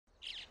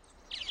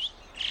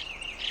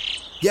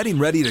Getting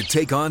ready to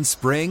take on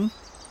spring?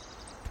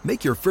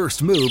 Make your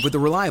first move with the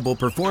reliable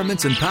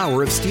performance and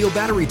power of Steel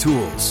battery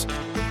tools.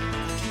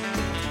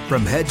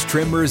 From hedge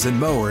trimmers and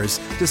mowers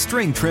to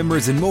string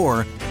trimmers and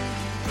more,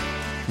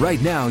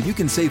 right now you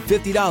can save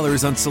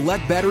 $50 on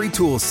select battery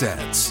tool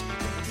sets.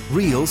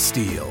 Real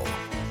Steel.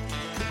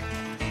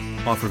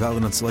 Offer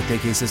valid on select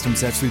AK system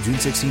sets through June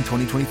 16,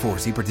 2024.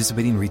 See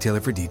participating retailer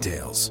for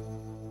details.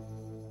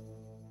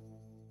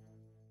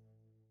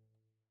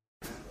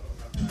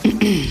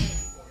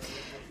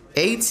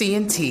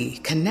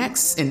 AT&T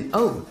connects an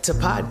ode to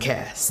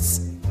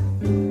podcasts.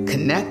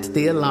 Connect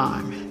the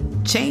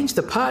alarm. Change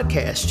the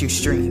podcast you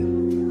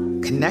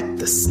stream. Connect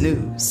the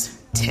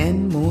snooze.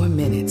 10 more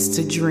minutes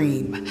to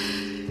dream.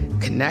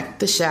 Connect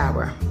the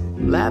shower.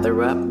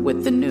 Lather up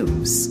with the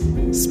news.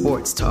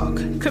 Sports talk,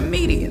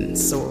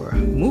 comedians, or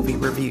movie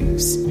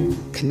reviews.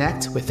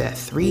 Connect with that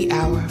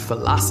 3-hour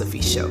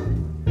philosophy show.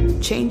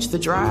 Change the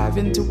drive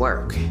into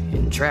work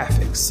in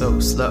traffic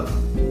so slow.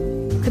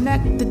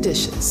 Connect the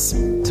dishes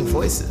to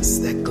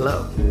voices that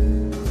glow.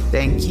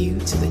 Thank you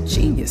to the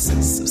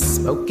geniuses of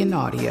spoken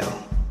audio.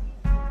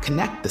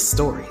 Connect the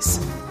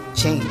stories.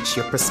 Change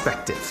your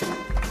perspective.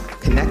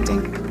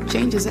 Connecting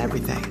changes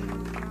everything.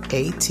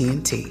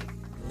 AT&T.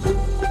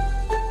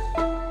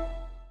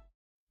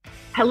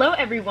 Hello,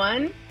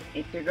 everyone.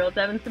 It's your girl,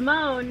 Devin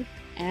Simone.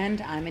 And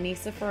I'm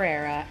Anissa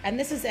Ferreira, and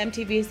this is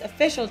MTV's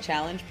official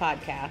Challenge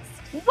podcast.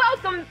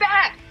 Welcome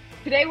back!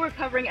 Today we're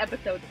covering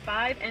episodes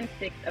 5 and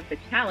 6 of the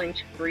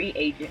Challenge Free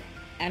Agents.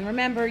 And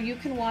remember, you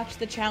can watch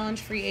the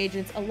Challenge Free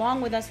Agents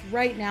along with us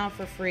right now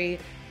for free.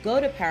 Go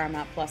to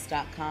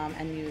ParamountPlus.com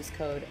and use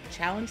code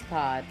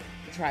ChallengePod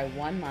to try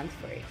 1 month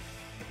free.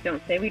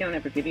 Don't say we don't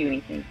ever give you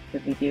anything,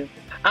 because we do.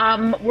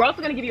 We're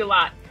also going to give you a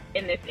lot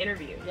in this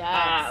interview.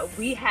 Yes.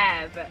 We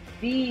have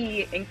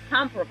the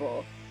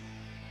incomparable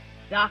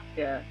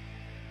Dr.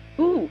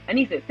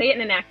 Anissa, say it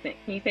in an accent.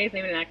 Can you say his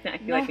name in an accent? I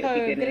feel like it would be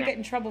good. I'm going to get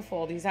in trouble for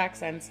all these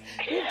accents.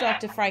 We have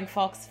Dr. Frank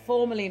Fox,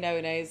 formerly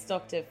known as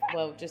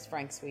just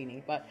Frank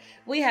Sweeney. But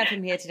we have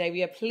him here today.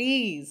 We are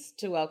pleased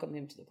to welcome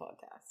him to the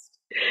podcast.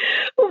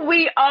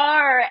 We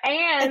are,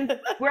 and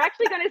we're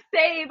actually going to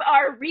save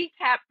our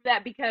recap for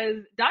that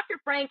because Dr.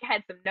 Frank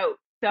had some notes.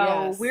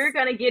 So We're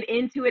going to get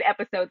into it,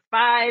 episodes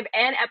 5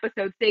 and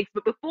episode 6.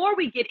 But before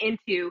we get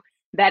into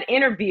that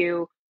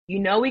interview,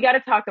 we got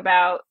to talk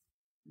about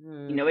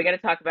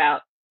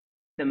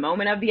the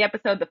moment of the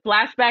episode, the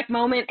flashback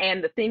moment,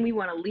 and the thing we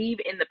want to leave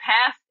in the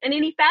past, and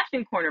any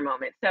fashion corner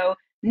moment. So,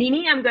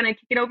 Nini, I'm going to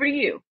kick it over to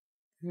you.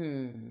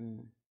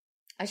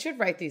 I should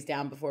write these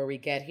down before we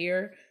get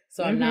here,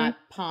 so I'm not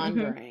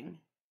pondering.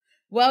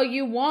 Well,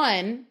 you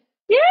won,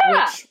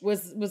 which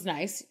was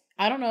nice.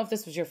 I don't know if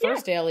this was your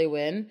first daily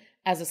win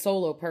as a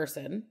solo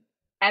person.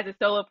 As a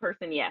solo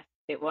person, yes,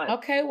 it was.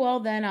 Okay, well,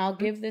 then I'll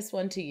give this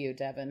one to you,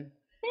 Devin.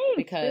 Thanks,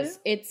 because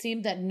it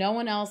seemed that no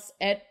one else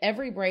at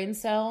every brain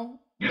cell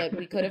that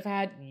we could have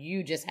had,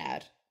 you just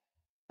had.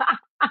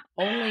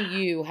 Only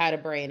you had a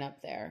brain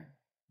up there.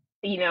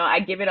 I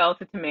give it all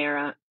to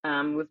Tamara.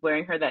 Was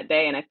wearing her that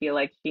day, and I feel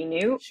like she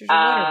knew. She was your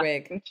water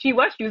wig. She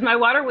was my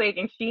water wig,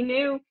 and she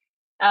knew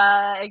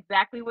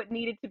exactly what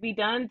needed to be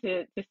done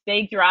to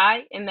stay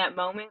dry in that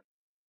moment,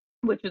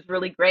 which was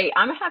really great.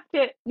 I'm gonna have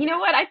to,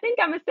 I think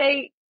I'm gonna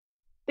say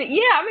that,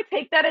 I'm gonna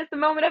take that as the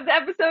moment of the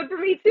episode for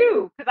me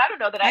too, because I don't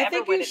know that I ever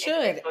think you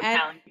should.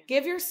 And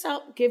give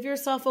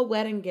yourself a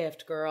wedding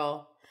gift,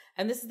 girl.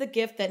 And this is the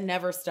gift that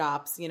never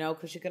stops,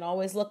 because you can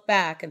always look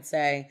back and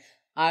say,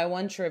 I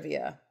won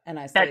trivia and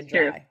I stayed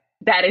dry. True.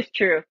 That is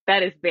true.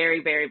 That is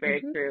very, very,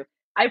 very true.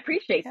 I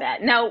appreciate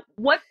that. Now,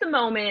 what's the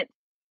moment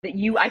that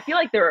I feel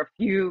like there are a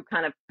few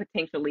kind of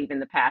potential leave in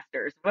the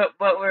pasters.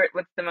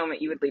 What's the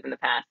moment you would leave in the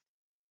past?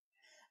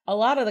 A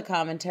lot of the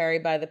commentary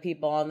by the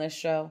people on this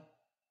show.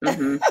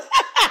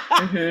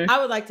 I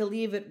would like to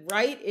leave it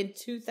right in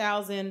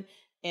 2000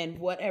 and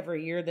whatever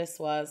year this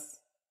was.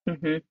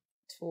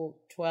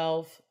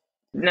 12.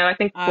 No, I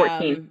think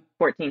 14.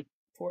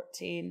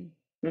 14.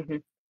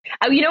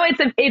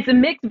 It's a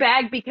mixed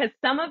bag because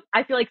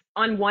I feel like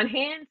on one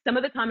hand, some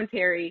of the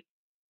commentary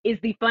is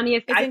the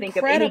funniest, I think,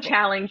 of any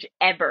challenge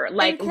ever.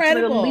 Like some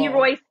of the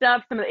Leroy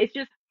stuff, it's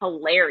just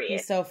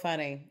hilarious. He's so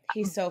funny.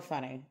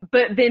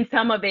 But then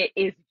some of it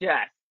is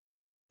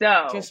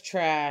just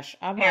trash.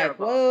 I'm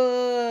terrible. Like,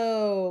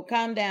 whoa,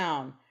 calm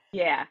down.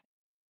 Yeah.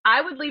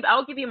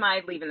 I'll give you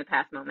my leave in the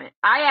past moment.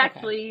 I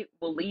actually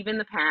will leave in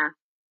the past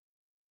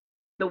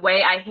the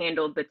way I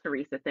handled the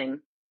Teresa thing.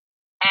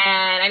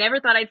 And I never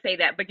thought I'd say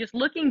that, but just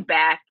looking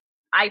back,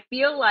 I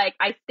feel like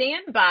I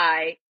stand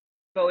by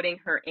voting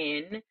her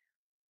in,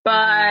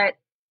 but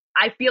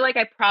I feel like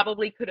I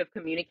probably could have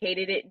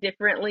communicated it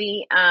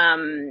differently.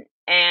 And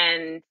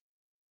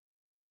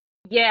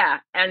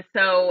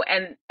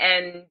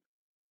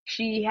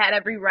she had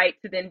every right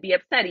to then be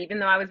upset, even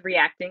though I was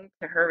reacting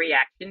to her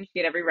reaction. She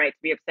had every right to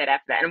be upset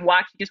after that. And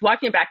watching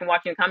it back and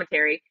watching the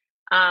commentary,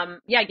 I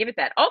give it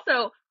that.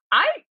 Also,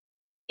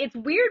 it's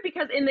weird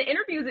because in the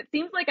interviews, it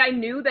seems like I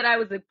knew that I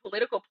was a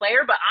political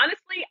player, but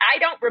honestly, I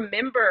don't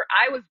remember.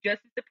 I was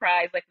just as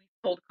surprised, like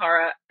I told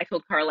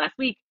Cara last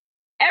week,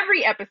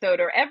 every episode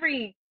or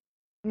every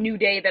new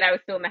day that I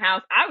was still in the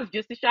house, I was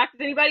just as shocked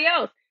as anybody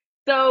else.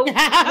 So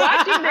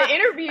watching the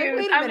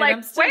interviews, I'm like,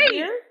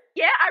 wait,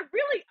 yeah, I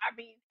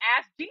mean,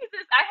 ask Jesus.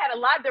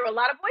 There were a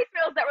lot of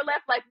voicemails that were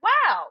left like,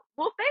 wow,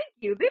 well, thank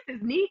you. This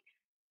is neat.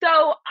 So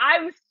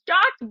I was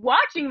shocked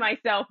watching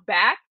myself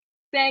back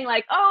saying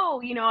like, oh,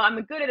 you know, I'm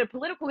good at a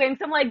political game.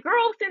 So I'm like,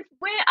 girl, since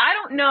when? I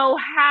don't know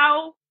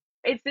how.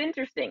 It's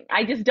interesting.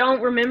 I just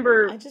don't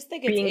remember. I just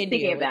think it's in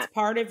you. It's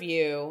part of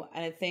you.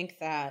 And I think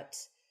that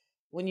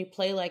when you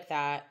play like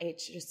that,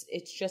 it's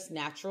just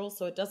natural.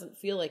 So it doesn't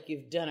feel like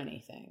you've done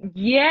anything.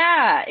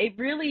 Yeah, it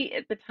really,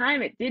 at the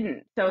time, it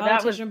didn't. So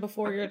that was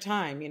before your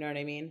time. You know what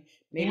I mean?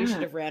 Maybe you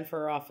should have ran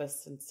for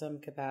office in some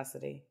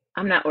capacity.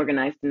 I'm not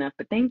organized enough,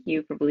 but thank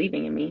you for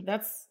believing in me.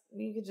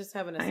 You could just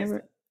have an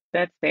assistant.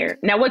 That's fair.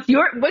 Now, what's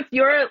your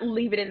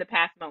leave it in the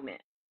past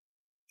moment?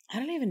 I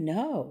don't even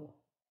know.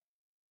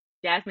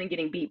 Jasmine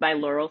getting beat by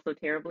Laurel so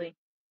terribly.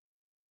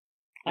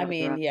 I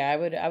mean, yeah,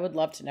 I would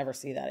love to never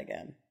see that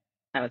again.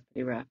 That was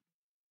pretty rough.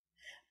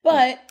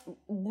 But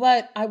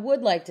I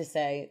would like to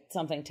say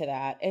something to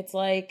that. It's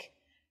like,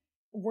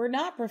 we're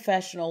not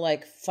professional,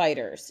 like,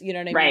 fighters. You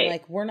know what I mean?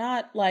 Like, we're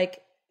not,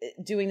 like,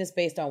 doing this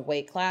based on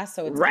weight class.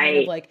 So it's kind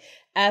of like,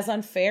 as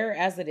unfair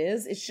as it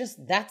is, it's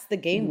just, that's the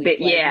game we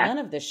play. Yeah. None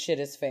of this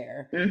shit is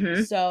fair.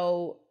 Mm-hmm.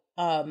 So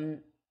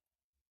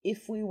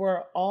if we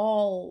were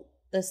all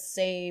the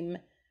same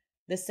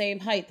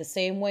height, the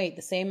same weight,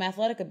 the same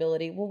athletic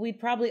ability, well, we'd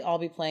probably all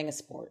be playing a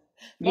sport.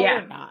 But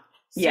we're not.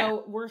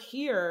 So we're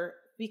here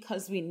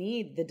because we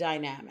need the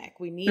dynamic.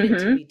 We need it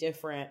to be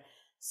different.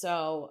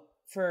 So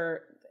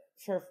for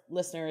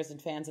listeners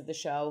and fans of the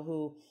show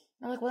who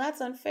are like, well,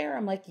 that's unfair.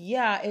 I'm like,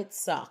 yeah, it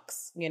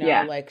sucks. You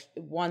know, like,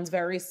 one's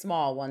very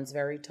small, one's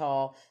very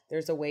tall.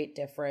 There's a weight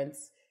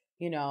difference,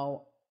 you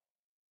know,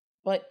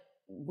 but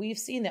we've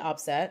seen the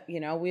upset, you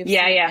know, we've seen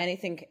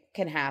anything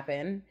can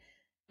happen.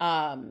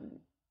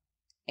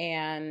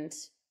 And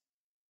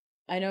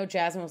I know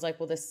Jasmine was like,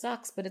 well, this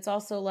sucks, but it's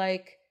also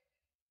like,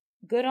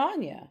 good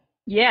on you.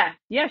 Yeah.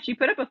 Yeah. She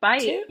put up a fight.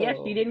 Too. Yeah.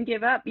 She didn't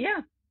give up. Yeah.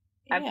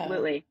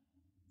 Absolutely.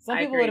 Some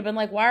people would have been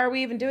like, why are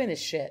we even doing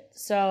this shit?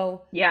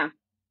 So yeah,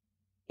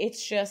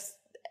 it's just,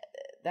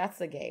 that's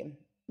the game.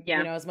 Yeah.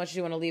 You know, as much as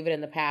you want to leave it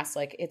in the past,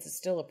 like, it's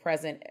still a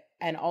present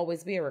and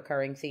always be a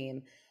recurring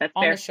theme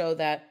on the show,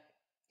 that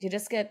you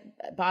just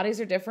get,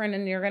 bodies are different,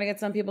 and you're going to get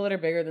some people that are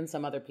bigger than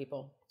some other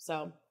people.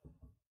 So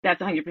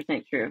that's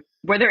 100% true.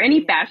 Were there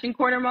any fashion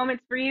corner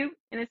moments for you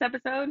in this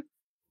episode?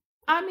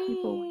 I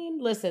mean,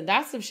 listen,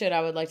 that's some shit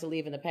I would like to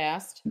leave in the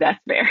past. That's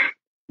fair.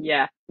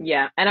 Yeah.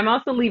 Yeah. And I'm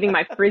also leaving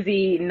my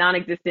frizzy,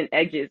 non-existent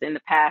edges in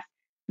the past.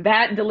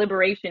 That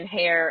deliberation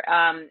hair,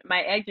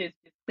 my edges,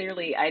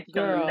 clearly, I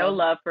shown no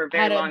love for a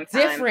very long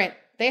time.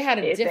 They had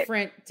a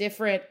different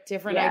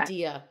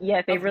idea.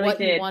 Yeah, they really what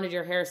did. You wanted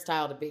your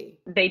hairstyle to be.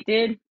 They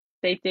did.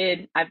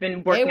 I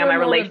ven working on my relationship. They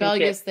were more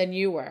rebellious than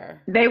you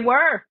were. They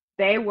were.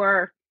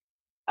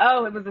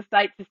 Oh, it was a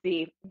sight to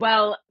see.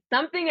 Well,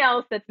 something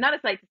else that's not a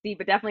sight to see,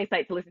 but definitely a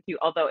sight to listen to.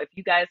 Although, if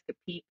you guys could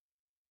peep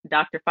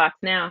Dr. Fox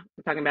now,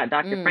 I'm talking about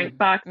Dr. Frank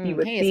Fox, you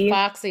would see. He is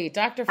Foxy.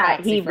 Dr.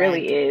 Foxy. He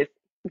really is.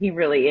 He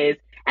really is.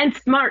 And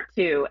smart,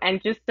 too.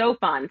 And just so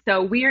fun.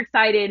 So we're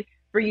excited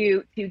for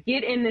you to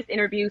get in this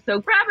interview. So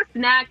grab a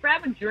snack,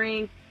 grab a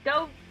drink,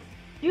 go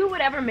do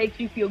whatever makes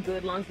you feel good,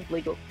 as long as it's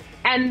legal.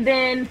 And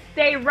then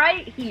stay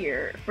right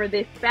here for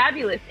this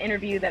fabulous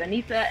interview that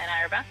Anissa and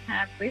I are about to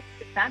have with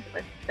the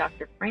fabulous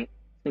Dr. Frank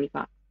Sweeney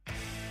Fox.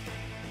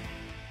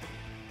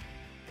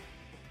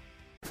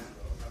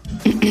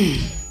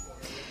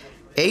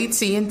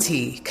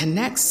 AT&T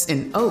connects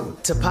an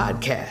ode to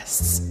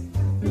podcasts.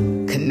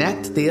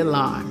 Connect the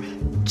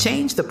alarm.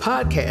 Change the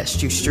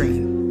podcast you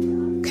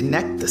stream.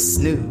 Connect the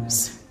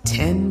snooze.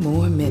 10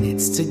 more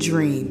minutes to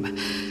dream.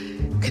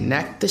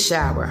 Connect the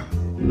shower.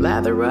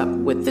 Lather up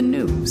with the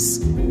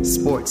news.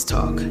 Sports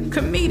talk,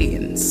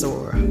 comedians,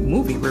 or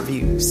movie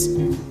reviews.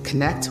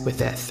 Connect with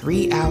that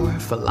 3-hour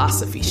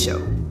philosophy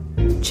show.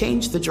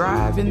 Change the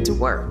drive into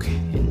work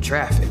in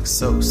traffic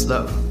so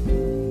slow.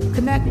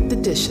 Connect the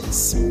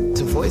dishes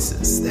to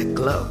voices that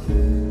glow.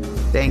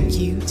 Thank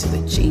you to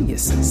the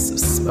geniuses of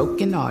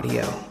spoken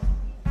audio.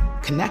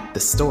 Connect the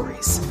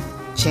stories.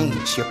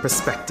 Change your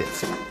perspective.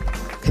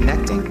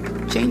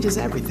 Connecting changes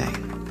everything.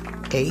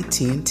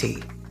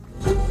 AT&T.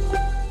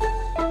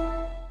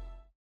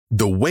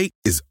 The wait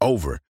is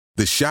over.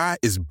 The Chi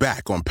is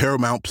back on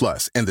Paramount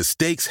Plus, and the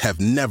stakes have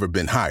never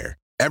been higher.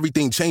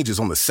 Everything changes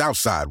on the South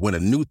Side when a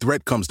new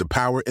threat comes to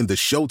power in the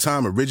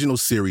Showtime original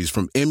series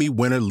from Emmy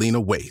winner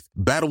Lena Waithe.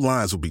 Battle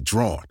lines will be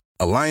drawn,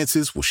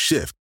 alliances will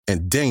shift,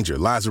 and danger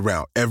lies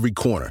around every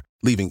corner,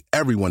 leaving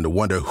everyone to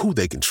wonder who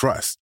they can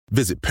trust.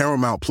 Visit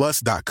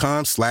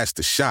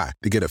ParamountPlus.com/The Chi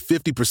to get a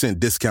 50%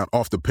 discount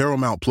off the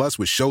Paramount Plus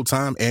with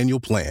Showtime annual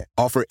plan.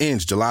 Offer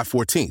ends July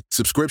 14th.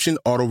 Subscription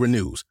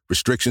auto-renews.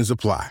 Restrictions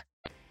apply.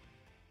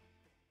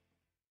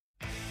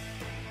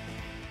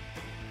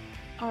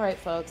 All right,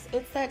 folks,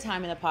 it's that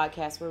time in the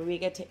podcast where we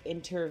get to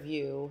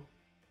interview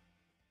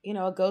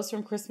a ghost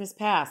from Christmas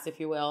past, if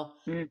you will.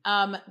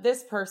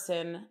 This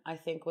person, I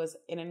think, was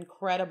an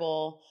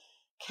incredible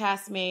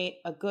castmate,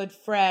 a good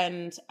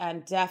friend,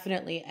 and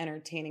definitely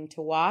entertaining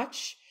to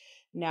watch.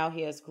 Now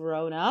he has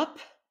grown up,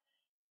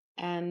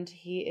 and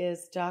he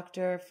is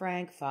Dr.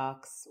 Frank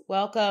Fox.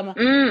 Welcome,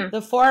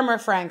 the former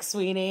Frank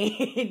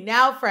Sweeney,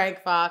 now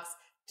Frank Fox,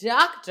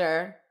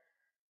 doctor,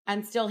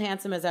 and still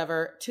handsome as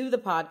ever, to the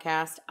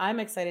podcast. I'm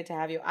excited to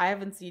have you. I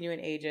haven't seen you in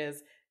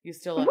ages. You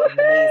still look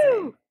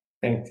amazing.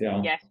 Thanks,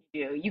 y'all. Yes,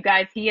 you do. You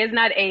guys, he has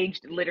not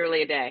aged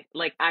literally a day.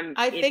 Like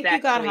I think you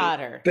got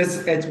hotter.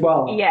 It's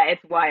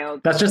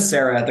wild. That's just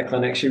Sarah at the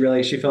clinic. She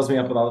fills me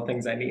up with all the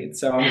things I need,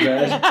 so I'm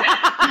good.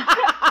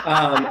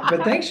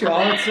 But thanks,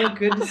 y'all. It's so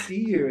good to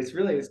see you. It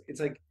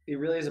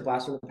really is a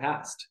blast from the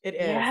past. It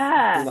is.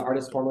 Yeah. I'm the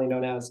artist formerly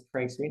known as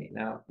Frank Sweeney,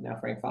 now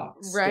Frank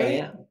Fox.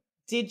 Right.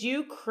 Did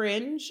you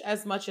cringe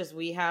as much as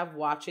we have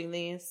watching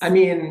these? I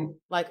mean,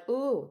 like,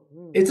 ooh.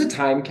 It's a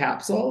time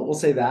capsule, we'll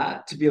say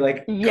that, to be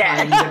like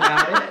kind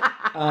about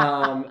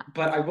it.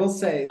 But I will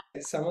say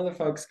some of the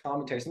folks'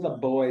 commentary, some of the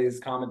boys'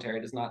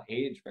 commentary does not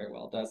age very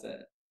well, does it?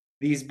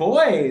 These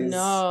boys.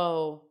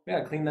 No. We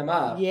gotta clean them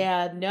up.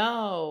 Yeah,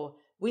 no.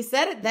 We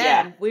said it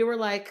then. Yeah. We were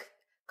like,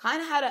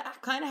 kind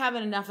of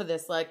having enough of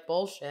this like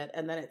bullshit,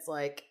 and then it's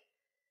like,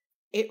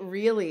 it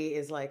really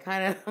is like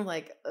kind of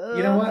like, ugh.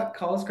 You know what?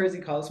 Call us crazy,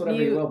 call us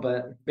whatever you will,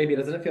 but baby,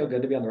 doesn't it feel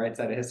good to be on the right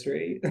side of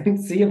history?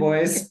 See you,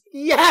 boys.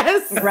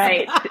 Yes.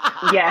 Right.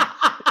 Yes.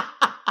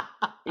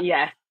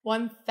 Yes.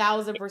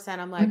 1000%.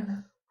 I'm like,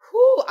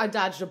 whoo! I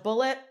dodged a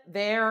bullet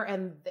there,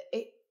 and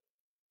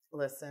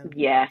listen.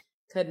 Yeah.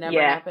 Could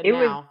never happen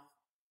now.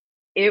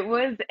 It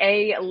was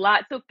a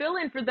lot. So fill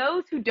in for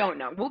those who don't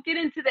know. We'll get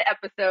into the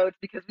episodes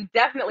because we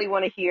definitely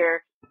want to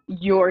hear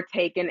your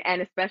take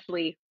and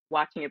especially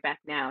watching it back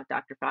now,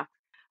 Dr. Fox.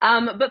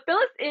 But fill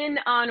us in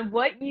on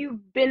what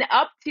you've been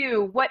up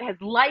to. What has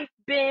life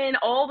been?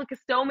 Because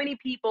so many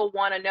people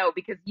want to know,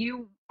 because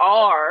you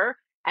are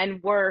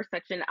and were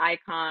such an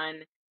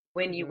icon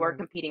when you were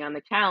competing on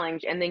the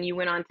challenge, and then you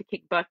went on to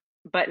kick butt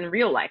in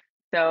real life.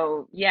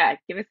 So yeah,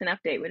 give us an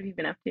update. What have you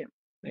been up to?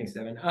 Thanks,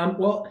 Devin.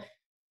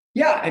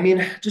 Yeah, I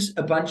mean, just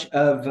a bunch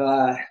of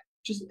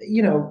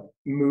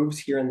moves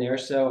here and there.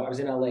 So I was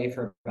in LA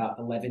for about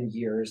 11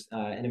 years,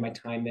 and in my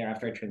time there,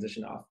 after I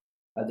transitioned off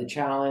the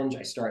challenge,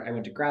 I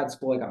went to grad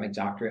school. I got my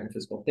doctorate in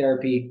physical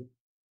therapy.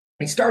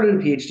 I started a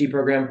PhD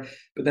program,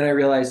 but then I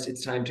realized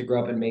it's time to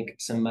grow up and make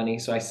some money.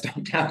 So I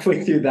stopped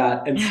halfway through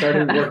that and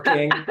started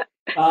working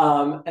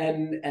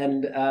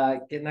and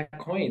getting that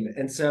coin.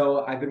 And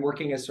so I've been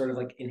working as sort of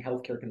like in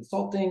healthcare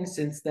consulting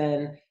since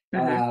then.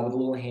 With a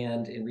little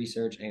hand in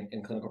research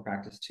and clinical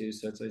practice too.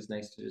 So it's always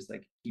nice to just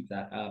like keep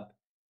that up.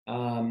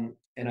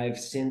 And I've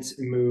since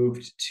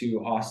moved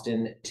to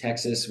Austin,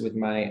 Texas with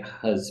my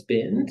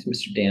husband,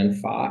 Mr. Dan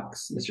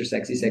Fox, Mr.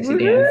 Sexy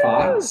Dan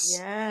Fox.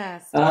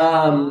 Yes.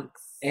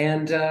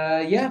 And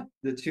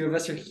the two of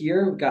us are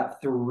here. We've got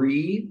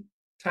 3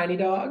 tiny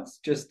dogs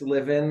just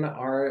living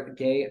our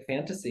gay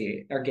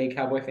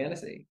cowboy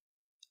fantasy.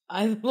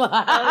 I love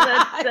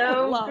that's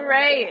so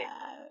great. That.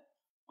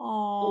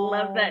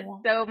 Love that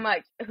so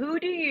much. Who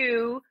do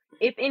you,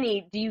 if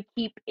any, do you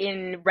keep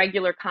in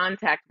regular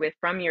contact with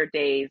from your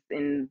days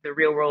in the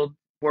real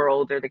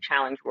world or the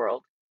challenge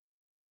world?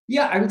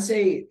 Yeah, I would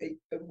say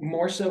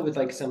more so with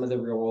like some of the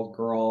real world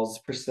girls,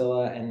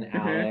 Priscilla and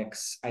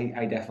Alex,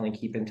 I definitely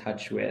keep in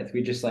touch with.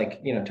 We just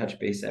like, touch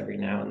base every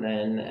now and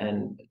then,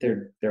 and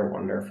they're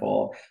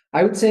wonderful.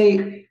 I would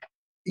say,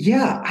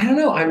 yeah, I don't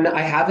know.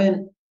 I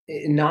haven't,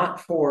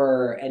 not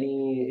for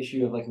any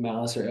issue of like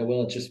malice or ill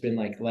will. It's just been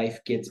like life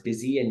gets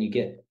busy and you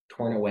get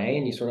torn away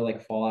and you sort of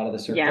like fall out of the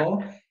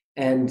circle. Yeah.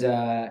 And,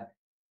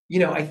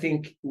 I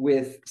think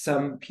with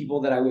some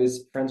people that I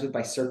was friends with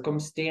by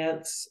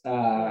circumstance,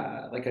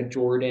 like a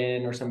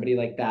Jordan or somebody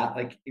like that,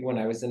 like when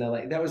I was in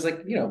LA, that was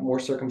like, more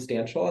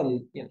circumstantial,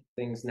 and,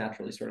 things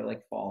naturally sort of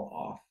like fall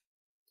off.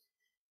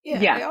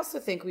 Yeah, I also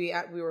think we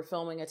were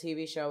filming a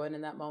TV show, and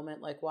in that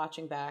moment, like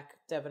watching back,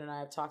 Devin and I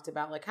have talked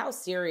about like how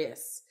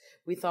serious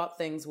we thought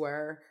things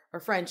were, or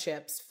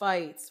friendships,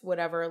 fights,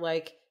 whatever.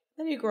 Like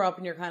then you grow up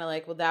and you're kind of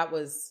like, well, that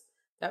was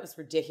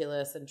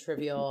ridiculous and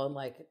trivial and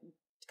like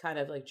kind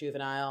of like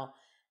juvenile.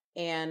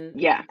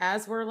 And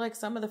as were like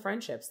some of the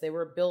friendships, they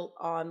were built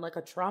on like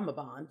a trauma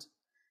bond,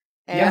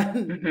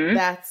 and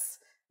that's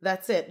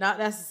it. Not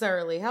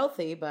necessarily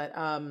healthy, but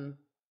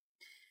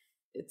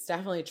it's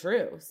definitely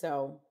true.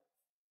 So.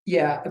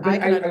 Yeah,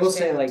 but I will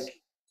say, like,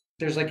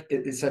 there's like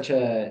it's such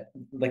a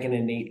like an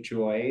innate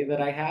joy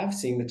that I have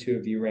seeing the two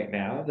of you right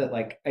now, that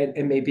like,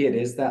 and maybe it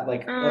is that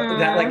like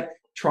that like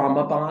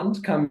trauma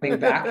bond coming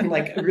back and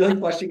like really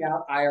flushing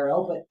out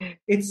IRL, but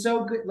it's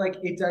so good. Like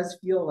it does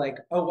feel like,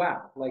 oh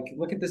wow, like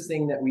look at this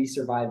thing that we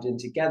survived in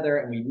together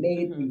and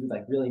we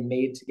like really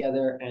made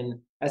together, and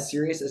as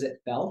serious as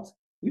it felt,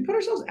 we put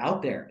ourselves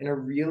out there in a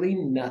really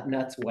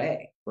nuts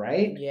way,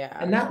 right? Yeah,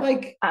 and that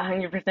like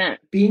 100%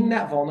 being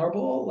that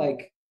vulnerable,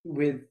 like.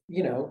 With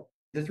the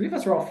 3 of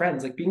us are all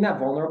friends, like being that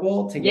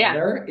vulnerable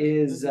together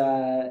is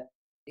that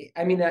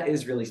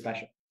is really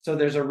special. So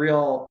there's a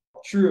real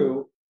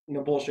true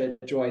no bullshit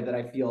joy that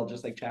I feel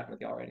just like chatting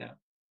with y'all right now.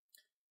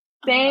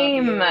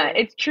 Same.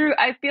 It's true.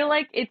 I feel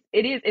like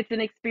it's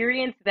an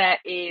experience that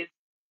is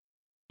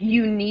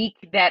unique,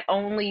 that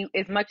only,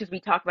 as much as we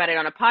talk about it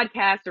on a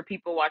podcast or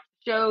people watch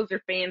shows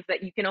or fans,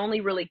 that you can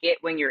only really get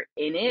when you're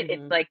in it.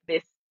 It's like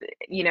this,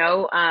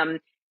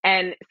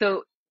 and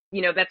so,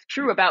 that's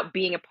true about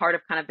being a part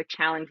of kind of the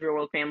Challenge Real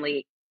World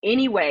family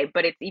anyway,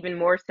 but it's even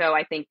more so,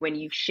 I think, when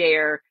you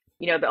share,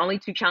 the only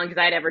 2 challenges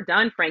I'd ever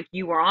done, Frank,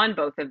 you were on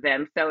both of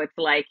them. So it's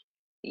like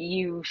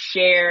you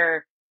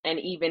share an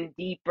even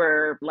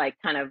deeper, like,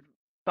 kind of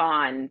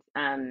bond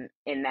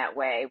in that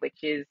way,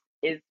 which is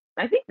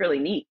I think really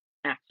neat,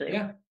 actually.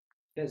 Yeah.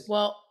 Yes.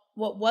 Well,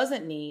 what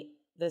wasn't neat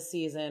this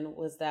season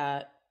was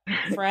that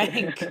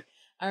Frank,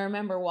 I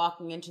remember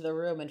walking into the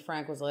room and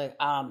Frank was like,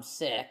 I'm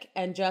sick.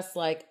 And just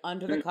like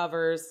under the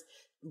covers,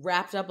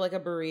 wrapped up like a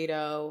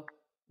burrito,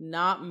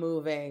 not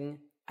moving.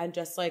 And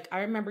just like,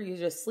 I remember you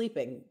just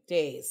sleeping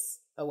days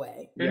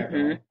away.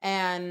 Yeah.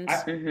 And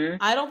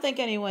I don't think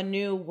anyone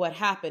knew what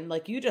happened.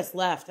 Like, you just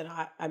left. And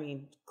I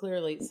mean,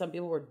 clearly some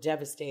people were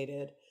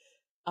devastated,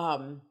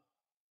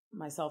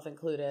 myself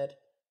included.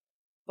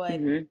 But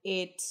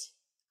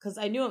because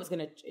I knew it was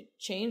going to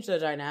change the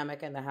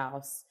dynamic in the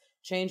house,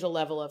 change the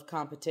level of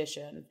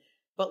competition.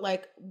 But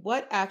like,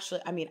 what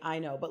actually, I mean, I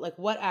know, but like,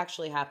 what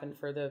actually happened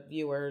for the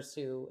viewers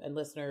and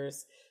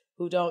listeners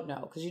who don't know?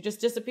 Because you just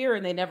disappear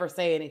and they never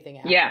say anything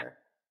after.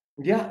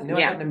 Yeah. No,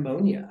 I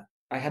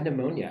had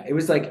pneumonia. It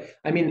was like,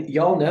 I mean,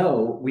 y'all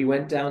know, we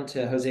went down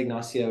to Jose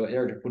Ignacio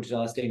or to Punta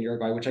del Este in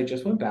Uruguay, which I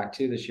just went back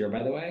to this year,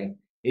 by the way.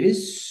 It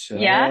is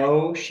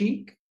so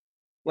chic.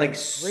 Like,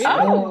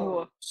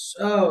 so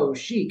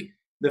chic.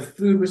 The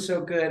food was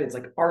so good. It's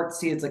like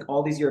artsy. It's like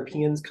all these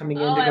Europeans coming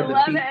in to go to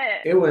the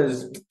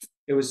beach.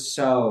 It was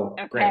so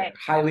great.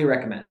 Highly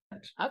recommend.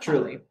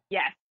 Truly.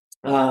 Yes.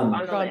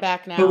 I'm going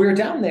back now. But we were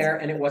down there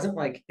and it wasn't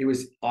like, it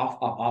was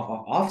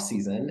off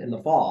season in the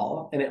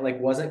fall, and it like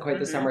wasn't quite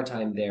the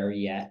summertime there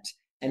yet.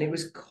 And it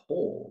was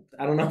cold.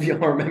 I don't know if y'all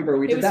remember.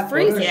 We did that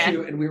photo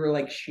shoot and we were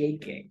like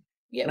shaking.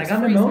 Yeah, and I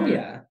got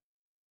pneumonia.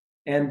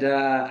 And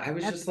I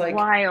was just like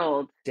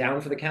wild, down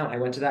for the count. I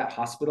went to that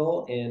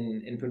hospital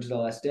in Punta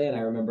del Este, and I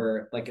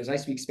remember, like, as I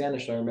speak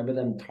Spanish, so I remember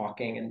them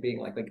talking and being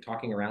like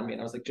talking around me,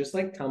 and I was like, just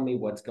like tell me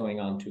what's going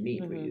on to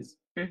me, please.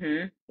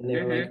 And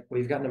they were like, well,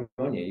 you've got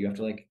pneumonia. You have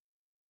to like,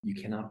 you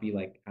cannot be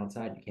like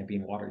outside. You can't be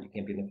in water. You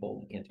can't be in the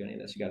cold. You can't do any of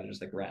this. You got to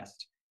just like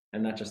rest.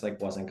 And that just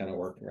like wasn't gonna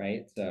work,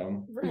 right?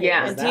 So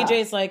yeah. And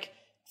TJ's like,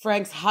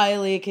 Frank's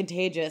highly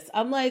contagious.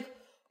 I'm like,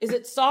 is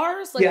it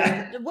SARS?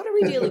 Like, what are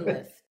we dealing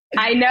with?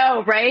 I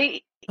know,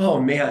 right?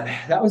 Oh man,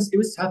 it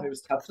was tough. It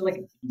was tough to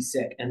like be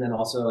sick and then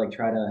also like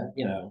try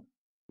to,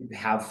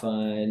 have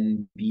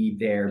fun, be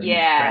there, be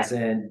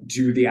present,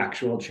 do the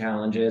actual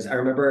challenges. I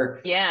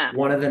remember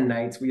one of the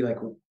nights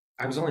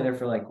I was only there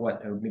for like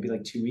maybe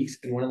like 2 weeks.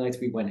 And one of the nights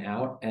we went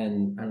out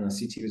and I don't know,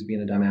 CT was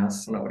being a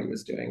dumbass. I don't know what he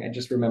was doing. I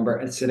just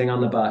remember sitting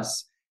on the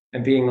bus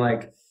and being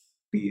like,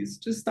 please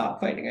just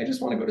stop fighting. I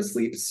just want to go to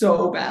sleep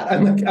so bad.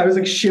 I was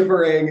like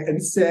shivering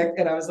and sick.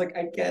 And I was like,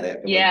 I get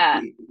it.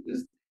 Yeah.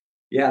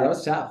 That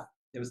was tough.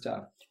 It was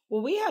tough.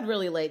 Well, we had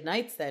really late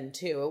nights then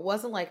too. It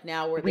wasn't like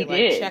now where they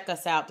like check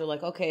us out. They're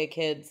like, okay,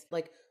 kids,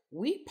 like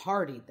we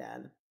partied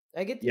then.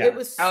 Like it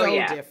was so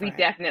different. We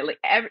definitely.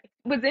 It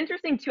was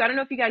interesting too. I don't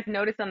know if you guys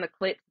noticed on the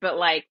clips, but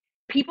like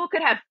people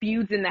could have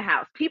feuds in the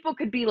house. People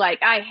could be like,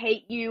 I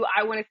hate you.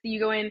 I want to see you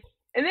go in.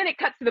 And then it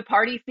cuts to the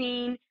party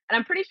scene. And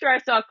I'm pretty sure I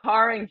saw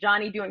Cara and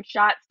Johnny doing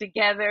shots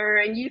together.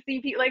 And you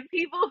see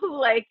people who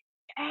like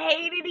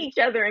hated each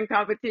other in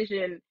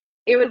competition.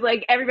 It was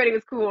like everybody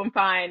was cool and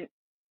fine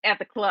at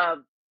the club.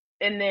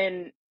 And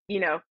then,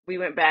 we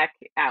went back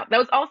out. That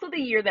was also the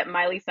year that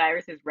Miley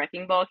Cyrus's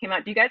Wrecking Ball came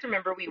out. Do you guys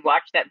remember we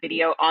watched that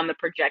video on the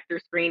projector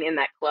screen in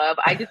that club?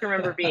 I just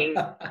remember being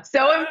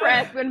so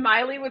impressed when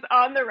Miley was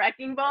on the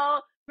Wrecking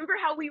Ball. Remember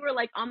how we were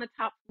like on the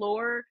top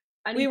floor?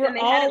 We were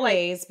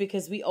always,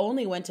 because we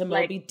only went to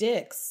Moby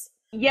Dick's.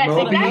 Yes,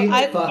 Moby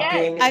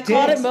exactly. I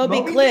called it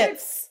Moby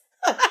Clips.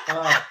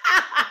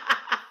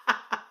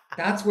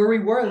 That's where we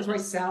were. That's why I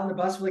sat on the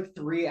bus for like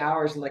 3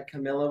 hours and like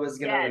Camilla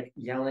was like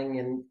yelling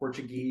in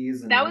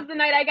Portuguese. And that was the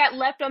night I got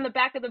left on the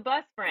back of the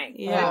bus, Frank.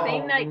 Yeah. The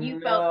same night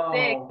you felt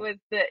sick was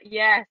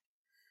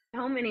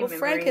so many memories.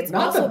 Frank, it's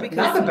not also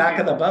not the back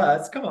of the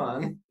bus. Come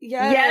on.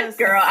 Yes,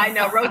 girl. I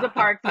know Rosa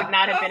Parks would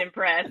not have been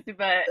impressed,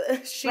 but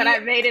I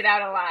made it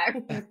out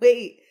alive.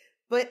 Wait,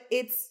 but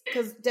it's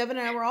because Devin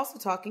and I were also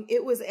talking.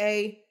 It was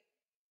a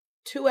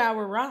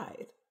 2-hour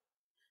ride.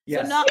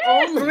 Yes. So not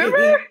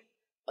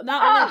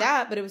only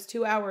that, but it was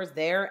 2 hours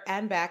there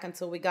and back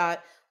until we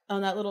got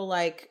on that little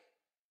like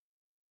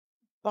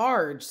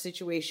barge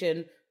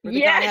situation where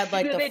the guy had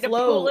like the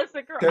float.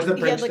 There's a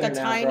bridge. He had like a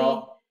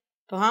tiny.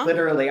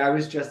 Literally, I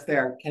was just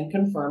there. Can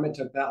confirm it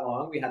took that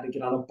long. We had to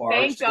get on a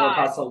barge to go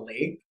across a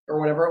lake or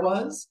whatever it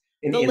was.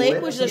 The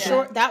lake was the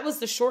short. That was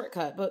the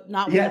shortcut, but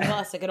not with the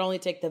bus. I could only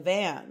take the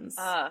vans.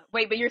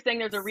 Wait, but you're saying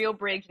there's a real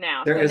bridge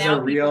now. There is now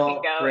a real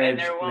can go bridge and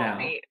there won't now.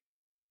 be.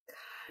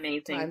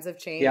 Amazing. Times have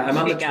changed. Yeah, I'm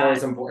on the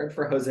tourism board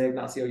for Jose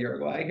Ignacio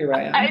Uruguay. Here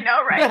I am. I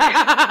know,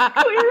 right?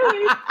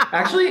 Clearly.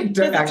 Actually,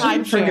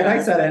 forget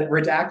I said it.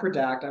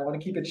 Redact. I want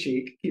to keep it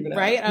chic. Keep it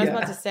right. out. I was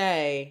about to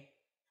say.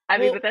 I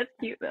mean, but that's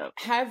cute though.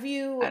 Have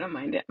you? I don't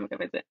mind it. I'm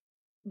gonna visit.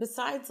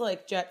 Besides,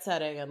 like jet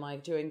setting and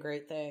like doing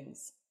great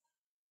things,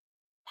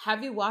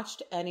 have you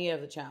watched any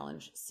of the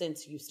challenge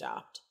since you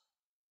stopped?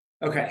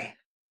 Okay.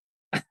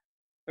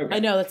 I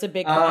know that's a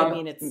big. I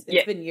mean,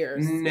 it's been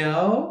years.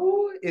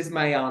 No, is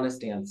my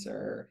honest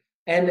answer.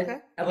 And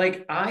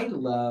like, I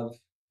love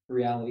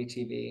reality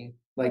TV.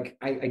 Like,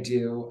 I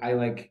do.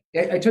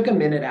 I took a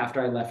minute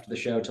after I left the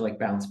show to like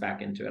bounce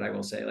back into it. I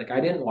will say, like, I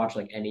didn't watch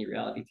like any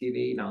reality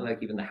TV, not like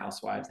even the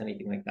Housewives,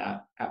 anything like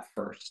that at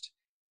first.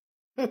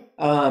 But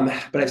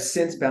I've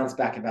since bounced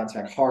back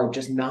hard,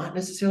 just not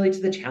necessarily to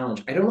the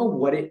challenge. I don't know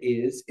what it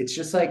is. It's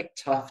just like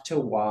tough to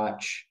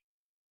watch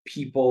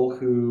people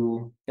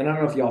who, and I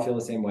don't know if y'all feel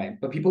the same way,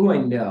 but people who I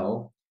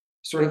know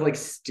sort of like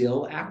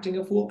still acting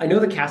a fool. I know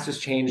the cast has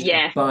changed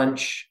a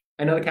bunch.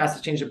 I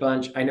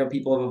know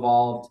people have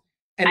evolved.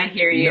 And I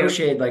hear you. No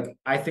shade. Like,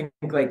 I think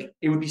like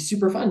it would be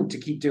super fun to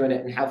keep doing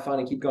it and have fun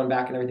and keep going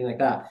back and everything like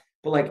that.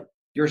 But like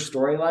your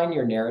storyline,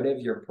 your narrative,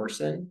 your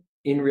person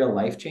in real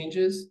life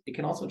changes. It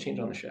can also change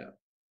on the show.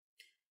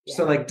 Yeah.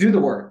 So like do the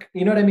work.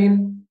 You know what I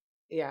mean?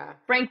 Yeah.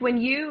 Frank,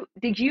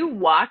 did you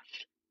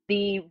watch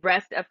the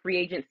rest of Free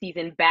Agent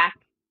season back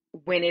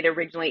when it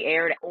originally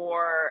aired,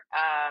 or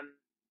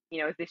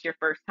is this your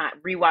first time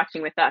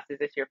rewatching with us? Is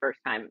this your first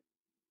time?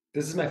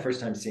 This is my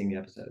first time seeing the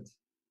episodes.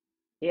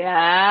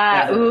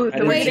 Yeah. Ever. Ooh,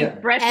 so we're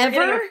getting fresh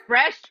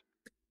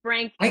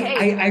Frank.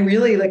 I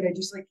really like. I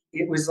just like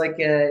it was like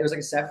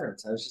a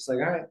severance. I was just like,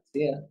 all right,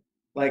 see ya.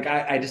 Like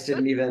I just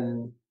didn't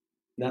even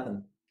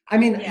nothing. I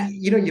mean,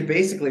 you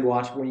basically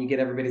watch when you get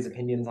everybody's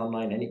opinions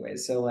online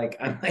anyways. So like,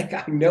 I'm like,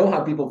 I know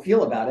how people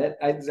feel about it.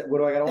 What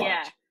do I gotta watch?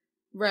 Yeah.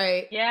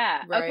 Right.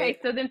 Yeah. Right. Okay.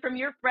 So then from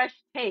your fresh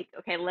take,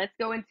 okay, let's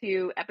go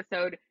into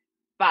episode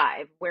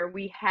 5 where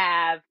we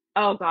have,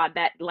 oh God,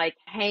 that like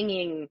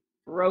hanging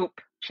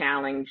rope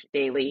challenge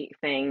daily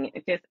thing.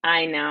 It's just,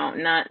 I know,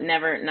 not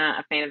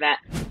a fan of that.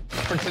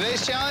 For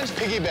today's challenge,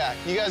 piggyback.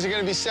 You guys are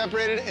going to be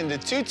separated into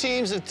 2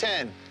 teams of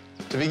 10.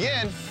 To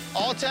begin,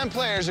 all 10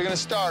 players are going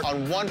to start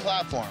on one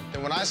platform.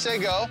 And when I say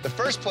go, the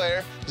first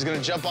player is going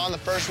to jump on the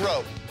first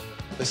rope.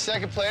 The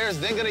second player is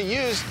then going to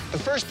use the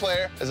first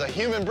player as a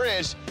human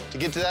bridge to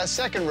get to that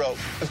second rope.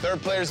 The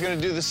third player is going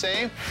to do the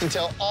same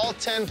until all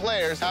 10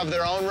 players have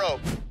their own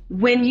rope.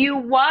 When you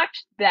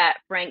watched that,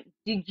 Frank,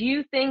 did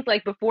you think,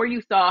 like, before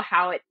you saw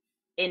how it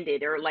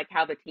ended or, like,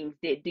 how the teams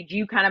did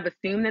you kind of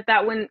assume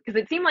that one,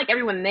 because it seemed like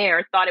everyone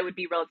there thought it would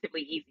be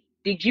relatively easy.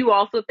 Did you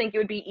also think it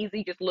would be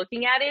easy just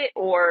looking at it,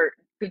 or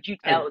could you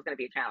tell it was going to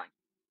be a challenge?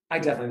 I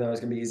definitely thought it was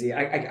going to be easy.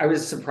 I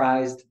was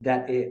surprised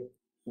that it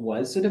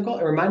was so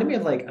difficult. It reminded me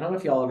of like, I don't know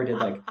if y'all ever did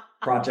like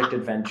Project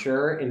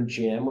Adventure in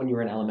gym when you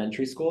were in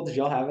elementary school. Did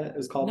y'all have it? It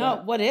was called No,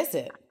 that? what is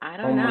it? I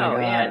don't know.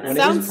 Yeah, when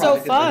sounds so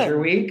fun.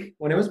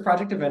 When it was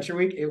Project Adventure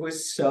Week, it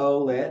was so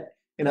lit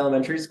in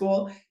elementary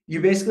school.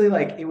 You basically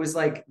like, it was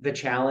like the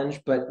challenge,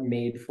 but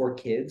made for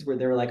kids, where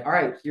they were like, all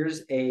right,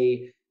 here's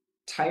a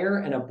tire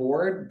and a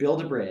board,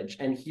 build a bridge,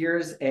 and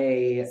here's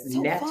a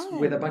net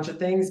with a bunch of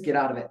things, get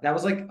out of it. That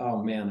was like,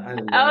 oh man, I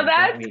love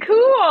that's that cool.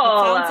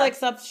 It sounds like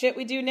some shit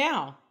we do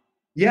now.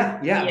 Yeah,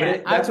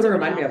 but that's what it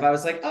reminded me of. I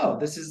was like, oh,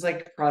 this is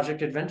like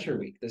Project Adventure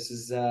Week. This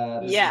is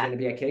going to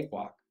be a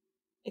cakewalk.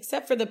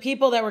 Except for the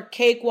people that were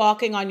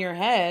cakewalking on your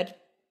head.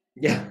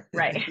 Yeah.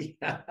 Right.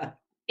 Yeah.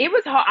 It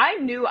was hard. I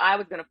knew I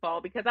was going to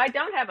fall because I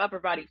don't have upper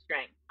body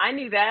strength. I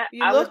knew that.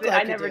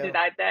 I never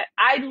denied that.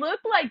 I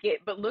look like it,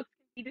 but looks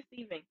can be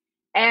deceiving.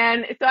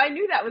 And so I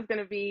knew that was going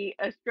to be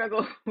a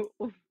struggle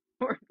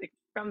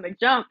from the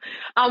jump.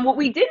 What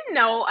we didn't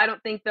know, I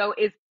don't think, though,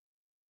 is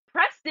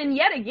Preston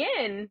yet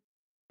again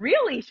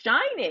really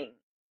shining.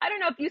 I don't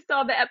know if you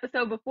saw the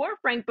episode before,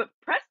 Frank, but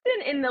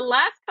Preston in the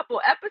last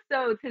couple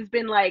episodes has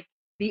been like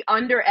the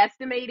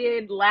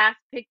underestimated, last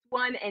picked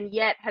one, and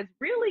yet has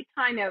really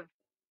kind of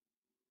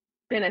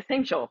been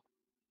essential.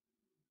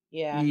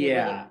 Yeah.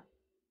 Yeah.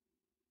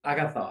 I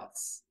got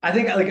thoughts. I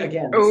think, like,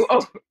 again,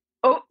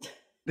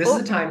 this is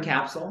a time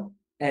capsule,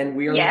 and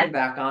we are looking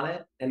back on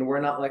it, and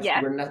we're not like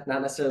we're not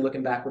necessarily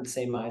looking back with the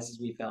same eyes as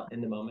we felt in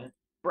the moment.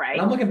 Right.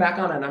 And I'm looking back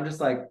on it, and I'm just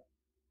like,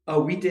 oh,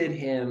 we did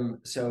him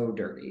so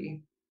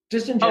dirty.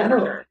 Just in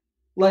general. Sure.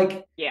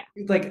 Like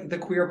the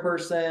queer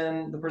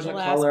person, the person of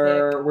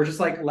color, we're just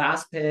like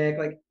last pick.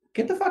 Like,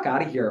 get the fuck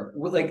out of here.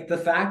 Like the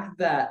fact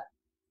that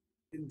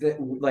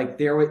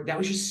that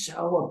was just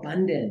so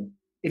abundant.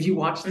 If you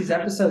watch these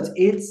episodes,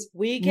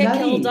 we get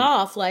killed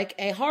off like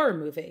a horror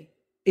movie.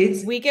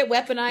 We get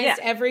weaponized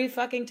every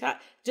fucking time.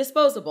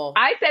 Disposable.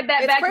 I said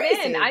that back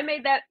then.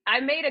 I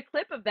made a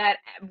clip of that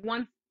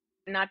once,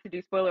 not to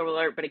do spoiler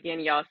alert, but again,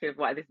 y'all should have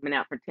watched. This has been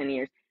out for 10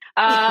 years.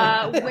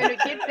 When it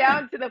gets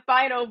down to the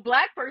final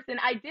black person,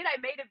 I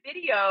made a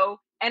video,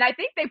 and I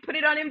think they put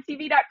it on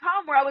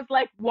MTV.com, where I was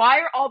like, why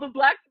are all the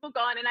black people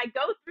gone? And I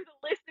go through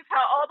the list of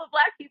how all the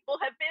black people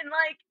have been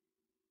like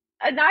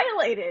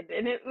annihilated.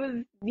 And it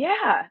was,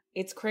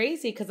 it's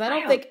crazy because I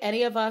don't think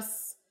any of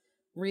us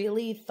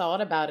really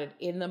thought about it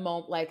in the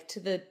moment, like to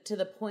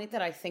the point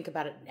that I think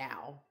about it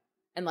now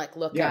and like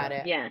look at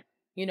it. Yeah.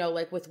 You know,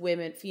 like with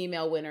women,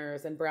 female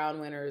winners and brown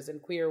winners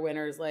and queer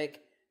winners,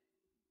 like,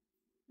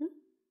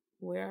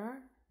 where are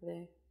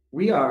they?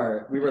 We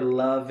were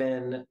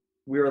loving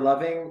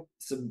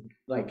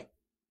like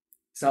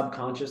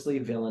subconsciously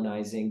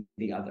villainizing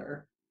the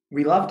other.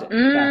 We loved it back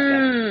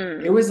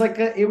then. It was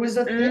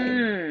a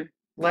thing.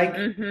 Like,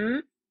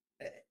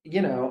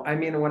 you know, I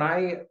mean,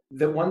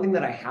 the one thing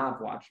that I have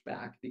watched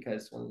back,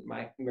 because when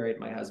I married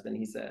my husband,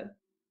 he said,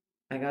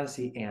 I got to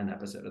see an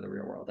episode of The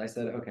Real World. I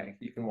said, okay,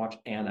 you can watch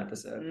an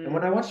episode. And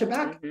when I watched it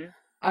back,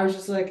 I was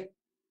just like,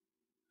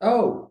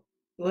 oh,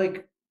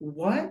 like,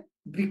 what?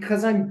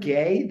 Because I'm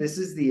gay, this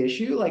is the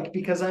issue? Like,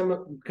 because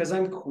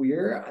I'm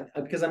queer,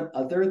 because I'm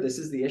other, this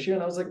is the issue?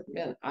 And I was like,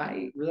 man,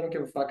 I really don't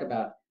give a fuck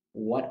about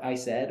what I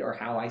said or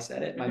how I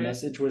said it. My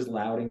message was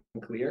loud and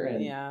clear,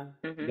 and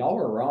y'all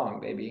were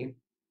wrong, baby.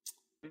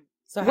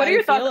 So what are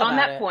your thoughts on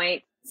that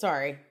point?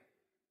 Sorry.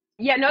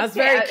 Yeah, no, I was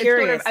very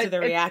curious to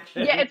the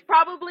reaction. Yeah, it's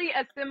probably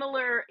a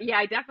similar. Yeah,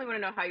 I definitely want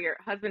to know how your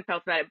husband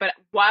felt about it. But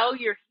while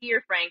you're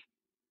here, Frank,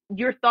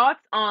 your thoughts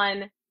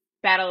on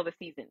Battle of the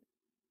Season,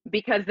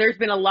 because there's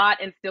been a lot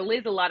and still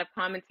is a lot of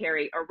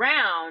commentary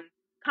around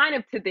kind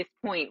of to this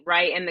point,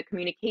 right? And the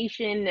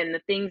communication and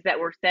the things that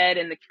were said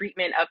and the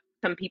treatment of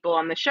some people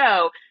on the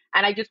show.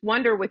 And I just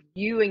wonder, with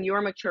you and your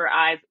mature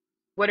eyes,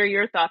 what are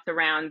your thoughts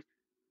around,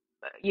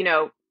 you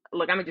know,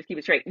 look, I'm gonna just keep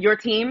it straight, your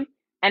team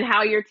and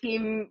how your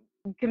team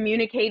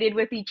communicated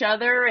with each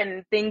other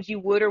and things you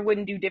would or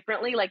wouldn't do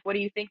differently? Like, what do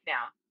you think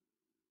now?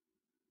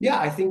 Yeah,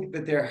 I think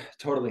that there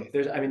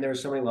were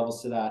so many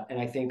levels to that. And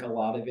I think a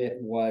lot of it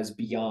was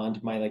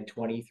beyond my like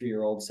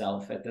 23-year-old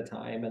self at the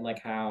time, and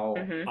like how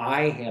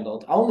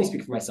I'll only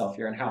speak for myself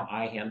here, and how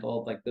I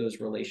handled like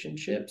those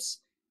relationships.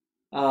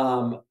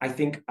 I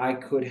think I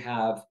could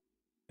have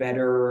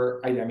better,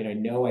 I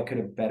know I could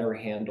have better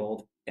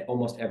handled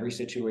almost every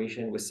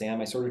situation with Sam.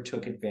 I sort of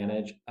took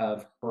advantage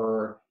of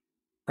her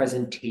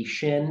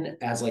presentation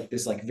as like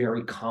this like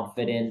very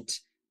confident,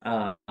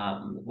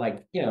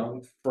 like, you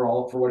know,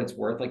 for what it's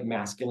worth, like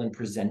masculine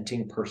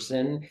presenting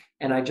person.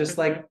 And I just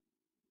like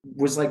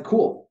was like,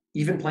 cool,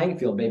 even playing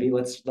field, baby,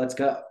 let's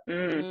go.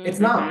 It's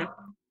not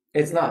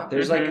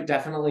there's like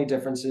definitely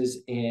differences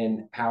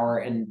in power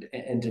and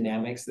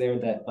dynamics there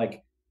that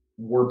like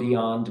were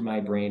beyond my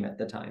brain at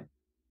the time,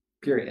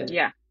 period.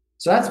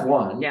 So that's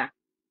one.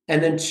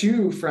 And then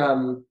two,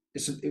 for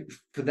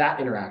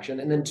that interaction.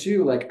 And then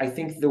two, like, I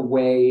think the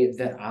way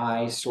that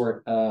I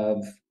sort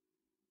of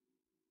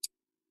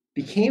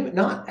became I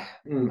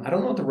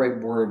don't know what the right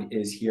word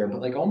is here,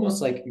 but like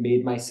almost like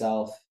made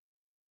myself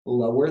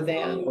lower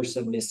than or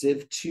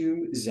submissive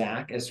to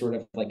Zach as sort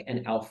of like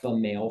an alpha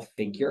male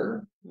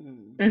figure.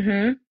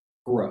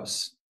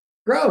 Gross.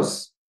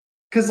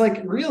 Because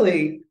like,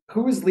 really,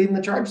 who was leading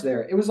the charge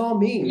there? It was all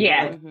me.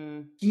 Like,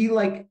 he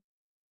like,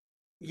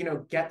 you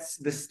know, gets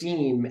the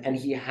steam, and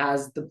he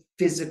has the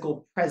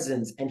physical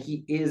presence, and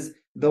he is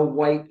the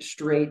white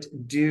straight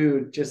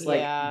dude just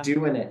like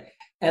doing it.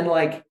 And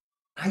like,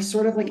 I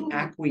sort of like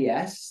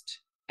acquiesced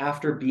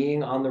after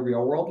being on The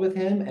Real World with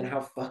him and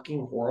how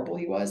fucking horrible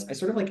he was. I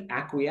sort of like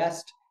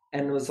acquiesced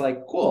and was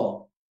like,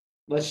 cool,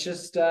 let's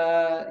just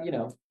you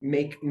know,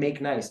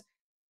 make nice.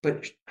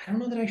 But I don't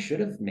know that I should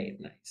have made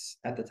nice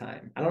at the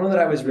time. I don't know that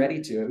I was ready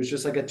to. It was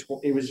just like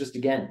it was just,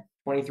 again,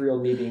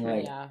 23-year-old me being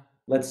like,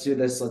 let's do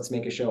this, let's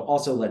make a show.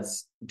 Also,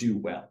 let's do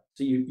well.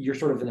 So you're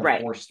sort of in a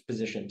forced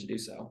position to do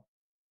so.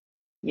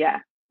 Yeah.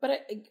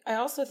 But I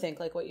also think,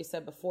 like what you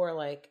said before,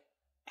 like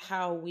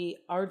how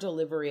our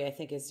delivery, I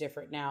think, is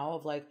different now,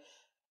 of like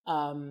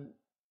kind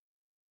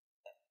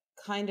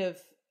of,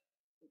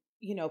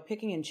 you know,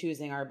 picking and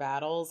choosing our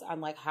battles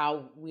and like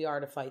how we are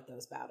to fight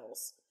those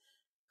battles.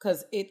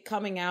 Because it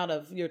coming out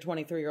of your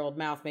 23-year-old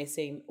mouth may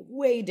seem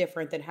way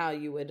different than how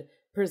you would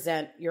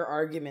present your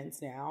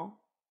arguments now,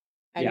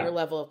 and your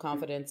level of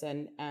confidence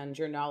and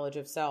your knowledge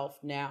of self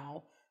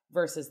now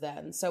versus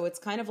then. So it's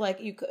kind of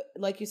like you could,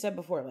 like you said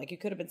before, like you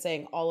could have been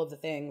saying all of the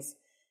things,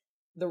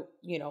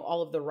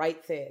 all of the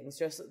right things,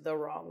 just the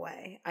wrong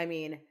way. I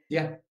mean,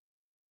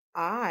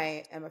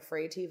 I am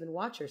afraid to even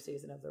watch your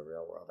season of The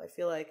Real World. I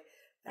feel like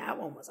that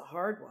one was a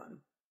hard one.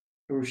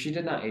 Ooh, she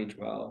did not age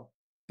well.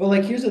 But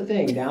like, here's the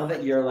thing: now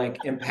that you're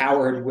like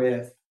empowered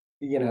with,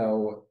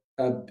 now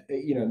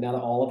that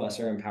all of us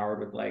are empowered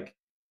with like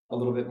a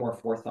little bit more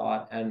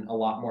forethought and a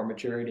lot more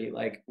maturity,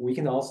 like we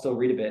can all still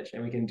read a bitch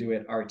and we can do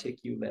it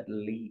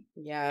articulately.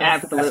 Yeah,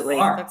 absolutely.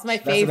 That's my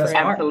favorite.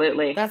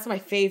 Absolutely. That's my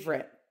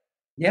favorite.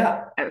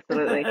 Yeah,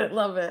 absolutely. I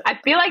love it. I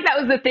feel like that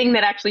was the thing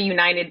that actually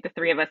united the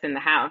three of us in the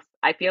house.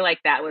 I feel like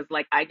that was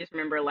like, I just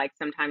remember like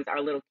sometimes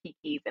our little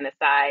kikis and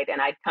aside,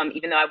 and I'd come,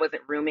 even though I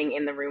wasn't rooming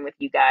in the room with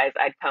you guys,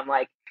 I'd come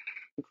like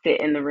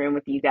sit in the room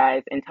with you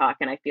guys and talk.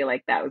 And I feel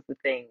like that was the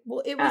thing.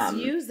 Well, it was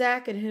you,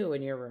 Zach, and who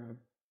in your room?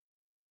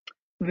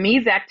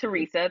 Me, Zach,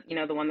 Teresa,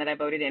 the one that I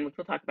voted in, which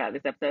we'll talk about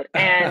this episode,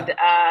 and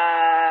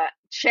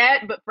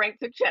Chet, but Frank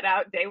took Chet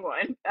out day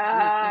one.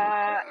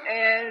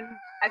 And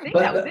I think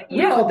that was it.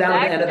 We were all down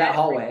at the end of that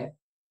hallway.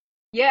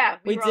 Yeah,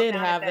 we were all did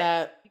down have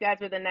that. You guys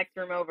were the next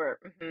room over.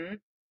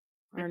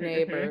 Our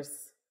neighbors.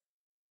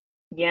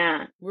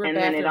 Yeah, We were and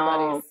bathroom then it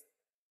all buddies.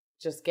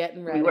 Just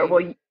getting ready. We were,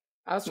 well,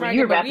 I was trying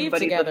you to were get my bathroom weave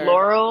buddies together. with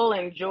Laurel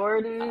and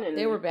Jordan. And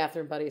they were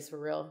bathroom buddies for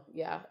real.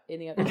 Yeah,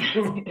 any other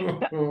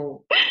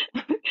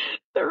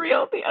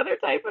the other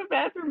type of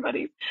bathroom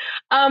buddies.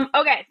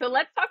 Okay, so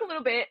let's talk a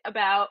little bit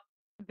about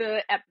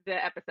the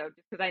episode,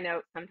 just because I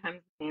know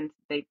sometimes fans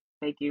they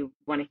do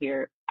want to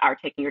hear our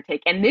take and your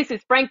take, and this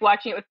is Frank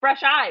watching it with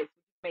fresh eyes.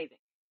 Amazing.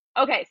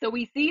 Okay, so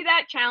we see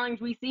that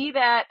challenge. We see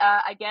that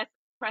I guess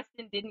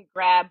Preston didn't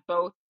grab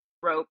both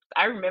ropes.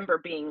 I remember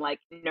being like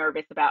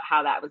nervous about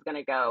how that was going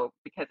to go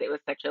because it was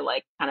such a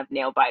like kind of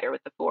nail biter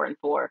with the 4 and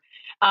 4.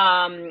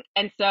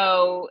 And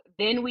so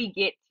then we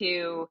get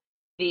to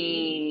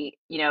the,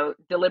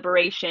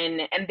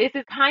 deliberation, and this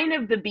is kind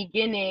of the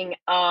beginning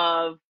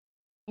of,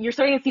 you're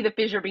starting to see the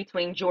fissure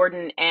between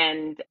Jordan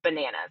and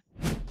Bananas.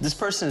 This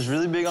person is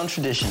really big on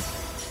tradition.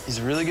 He's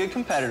a really good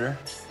competitor.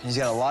 He's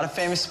got a lot of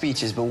famous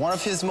speeches, but one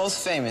of his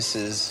most famous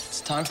is,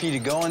 "It's time for you to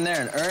go in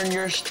there and earn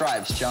your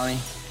stripes, Johnny."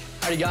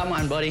 I already got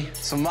mine, buddy.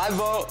 So my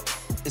vote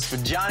is for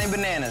Johnny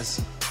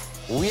Bananas.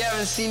 We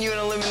haven't seen you in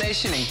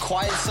elimination in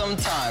quite some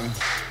time.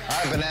 All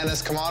right,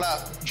 Bananas, come on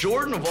up.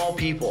 Jordan, of all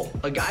people,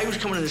 a guy who's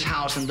come into this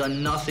house and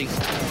done nothing,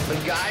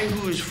 a guy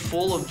who is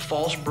full of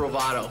false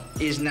bravado,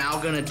 is now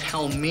gonna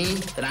tell me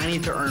that I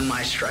need to earn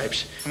my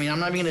stripes. I mean, I'm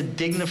not even gonna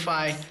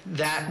dignify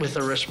that with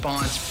a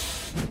response.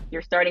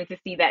 You're starting to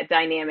see that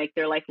dynamic.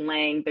 They're like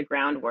laying the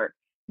groundwork.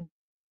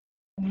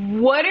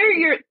 What are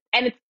your,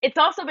 and it's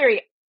also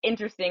very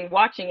interesting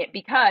watching it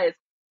because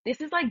this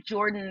is like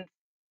Jordan's,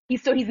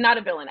 he's not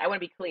a villain, I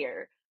want to be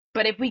clear,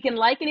 but if we can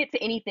liken it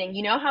to anything,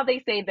 you know how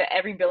they say that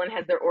every villain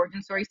has their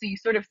origin story, so you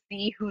sort of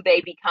see who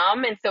they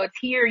become, and so it's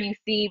here you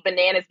see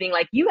Bananas being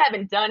like, you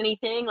haven't done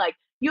anything, like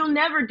you'll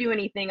never do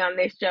anything on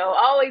this show,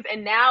 always,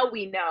 and now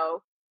we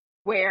know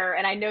where,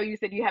 and I know you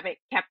said you haven't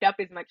kept up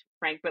as much,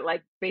 Frank, but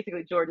like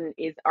basically Jordan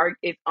is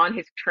on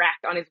his track,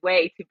 on his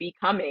way to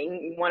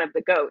becoming one of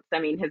the GOATs. I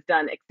mean, has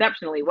done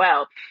exceptionally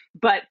well.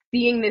 But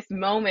seeing this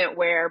moment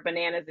where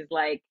Bananas is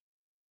like,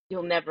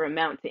 you'll never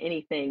amount to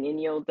anything and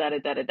you'll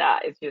da-da-da-da-da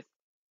is just...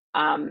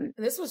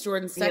 this was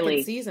Jordan's really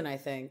second season, I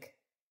think.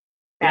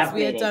 Because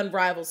we had done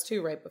Rivals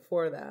 2 right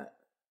before that.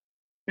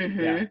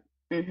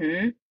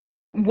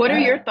 What are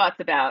your thoughts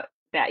about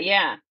that?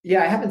 Yeah,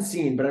 I haven't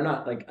seen, but I'm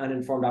not like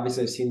uninformed.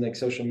 Obviously I've seen like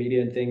social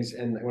media and things,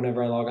 and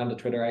whenever I log on to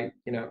Twitter,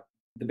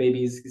 the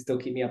babies still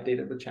keep me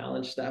updated with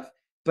challenge stuff.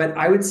 But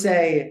I would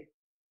say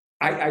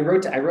I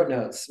wrote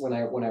notes when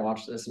I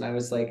watched this, and I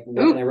was like,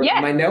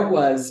 my note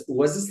was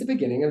this the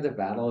beginning of the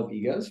battle of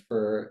egos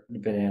for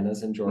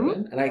Bananas and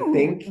Jordan? And I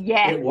think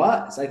it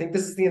was. I think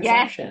this is the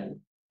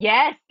inception.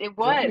 Yes, it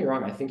was. Don't get me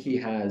wrong. I think he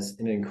has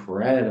an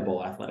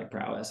incredible athletic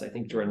prowess. I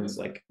think Jordan's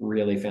like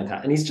really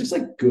fantastic. And he's just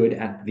like good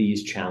at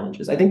these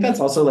challenges. I think that's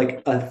also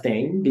like a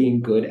thing, being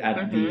good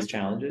at these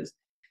challenges.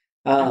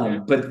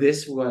 But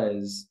this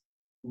was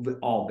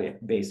all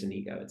based in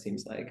ego, it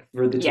seems like,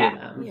 for the two of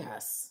them.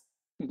 Yes.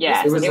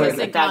 Yeah. It was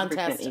a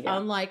contest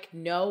unlike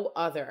no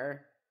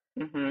other.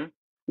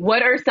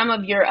 What are some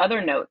of your other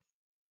notes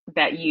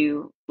that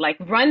you like?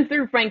 Run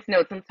through Frank's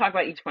notes. Let's talk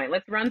about each point.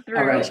 Let's run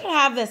through. We should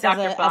have this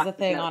as a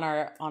thing on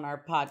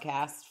our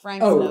podcast.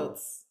 Frank's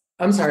notes.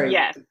 I'm sorry.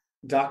 Yes.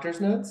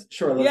 Doctor's notes?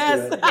 Sure,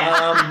 let's do it.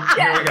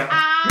 Here we go.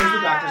 Here's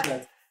the doctor's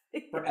notes.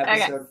 For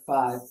episode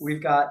 5,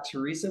 we've got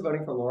Teresa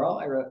voting for Laurel.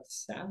 I wrote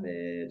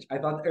savage. I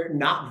thought, or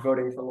not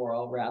voting for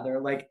Laurel, rather,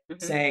 like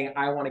saying,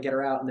 I want to get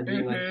her out, and then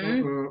being like,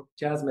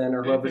 Jasmine,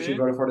 or whoever she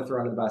voted for, to throw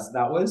under the bus.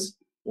 That was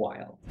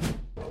wild.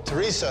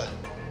 Teresa.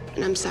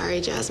 And I'm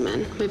sorry,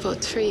 Jasmine. We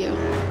vote for you.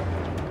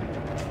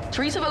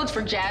 Teresa votes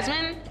for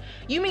Jasmine?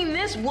 You mean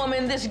this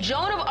woman, this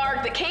Joan of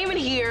Arc that came in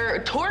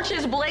here,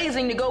 torches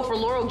blazing to go for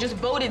Laurel, just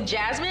voted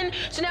Jasmine?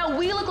 So now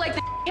we look like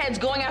the heads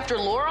going after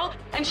Laurel,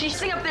 and she's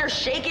sitting up there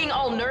shaking,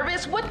 all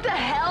nervous? What the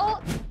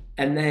hell?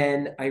 And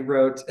then I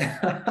wrote,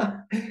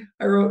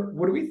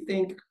 what do we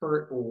think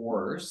hurt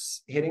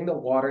worse, hitting the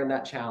water in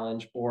that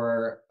challenge,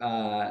 or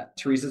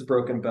Teresa's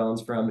broken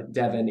bones from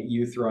Devin,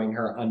 you throwing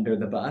her under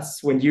the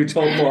bus when you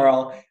told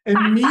Laurel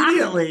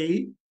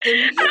immediately.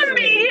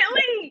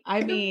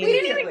 I mean, we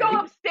didn't even go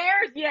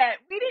upstairs yet.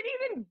 We didn't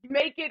even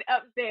make it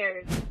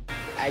upstairs.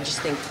 I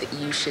just think that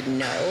you should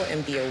know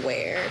and be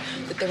aware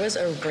that there was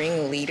a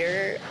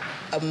ringleader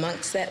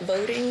amongst that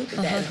voting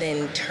that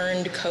then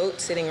turned coat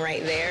sitting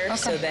right there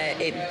so that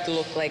it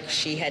looked like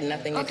she had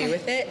nothing to do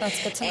with it.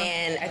 That's good to know.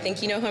 And I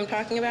think you know who I'm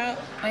talking about.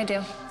 I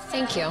do.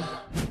 Thank you.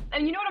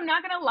 And you know what? I'm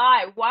not going to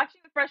lie. Watching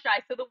the fresh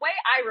eyes, so the way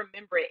I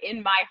remember it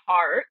in my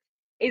heart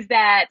is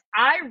that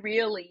I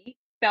really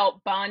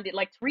felt bonded.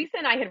 Like Teresa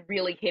and I had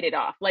really hit it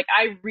off. Like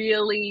I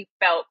really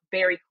felt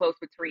very close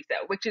with Teresa,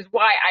 which is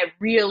why I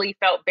really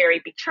felt very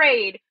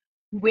betrayed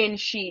when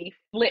she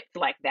flipped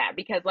like that.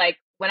 Because like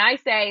when I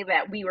say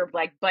that we were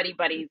like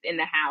buddies in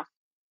the house,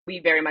 we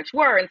very much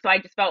were. And so I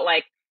just felt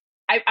like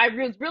I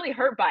was really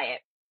hurt by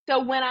it.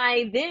 so when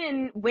I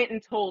then went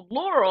and told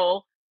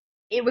Laurel,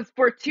 it was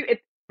for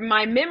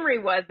my memory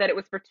was that it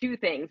was for two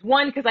things.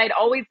 One, because I'd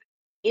always,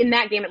 in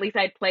that game, at least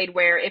I'd played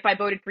where if I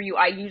voted for you,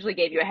 I usually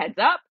gave you a heads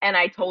up and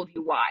I told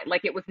you why.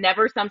 Like it was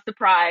never some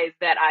surprise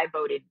that I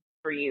voted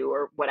for you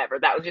or whatever.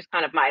 That was just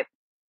kind of my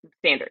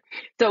standard.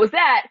 So it was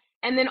that.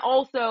 And then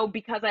also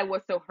because I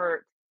was so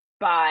hurt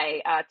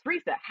by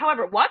Teresa.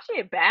 However, watching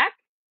it back,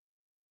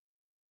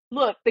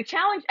 look, the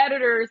challenge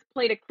editors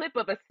played a clip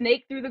of a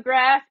snake through the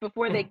grass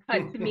before they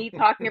cut to me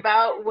talking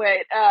about what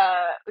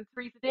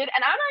Teresa did.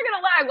 And I'm not going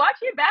to lie,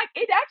 watching it back,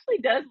 it actually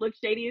does look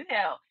shady as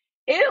hell.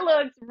 It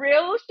looks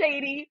real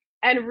shady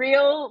and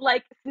real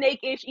like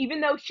snake-ish, even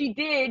though she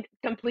did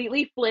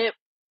completely flip.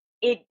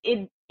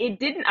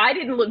 I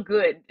didn't look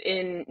good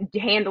in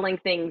handling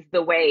things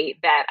the way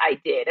that I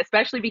did,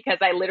 especially because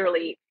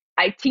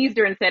I teased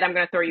her and said, I'm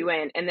going to throw you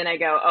in. And then I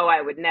go, oh, I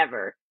would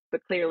never.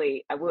 But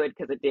clearly I would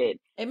because it did.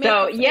 It made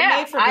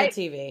for good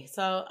TV.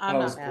 So I'm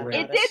not mad about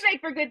it. It did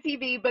make for good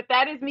TV, but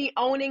that is me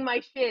owning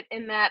my shit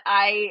in that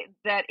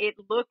it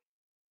looked,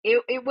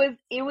 it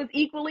was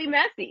equally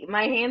messy.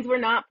 My hands were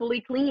not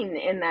fully clean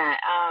in that.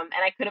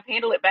 And I could have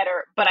handled it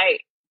better, but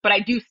I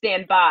do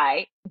stand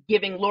by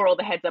giving Laurel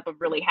the heads up of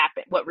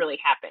what really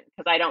happened.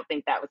 Cause I don't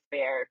think that was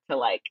fair to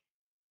like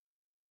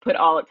put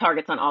all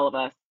targets on all of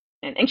us.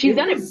 And she's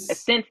done it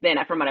since then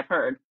from what I've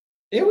heard.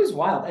 It was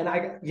wild. And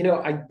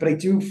but I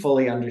do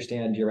fully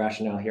understand your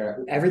rationale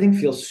here. Everything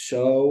feels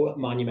so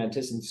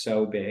monumentous and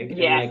so big.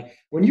 Yeah. And like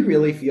when you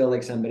really feel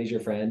like somebody's your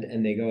friend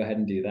and they go ahead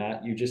and do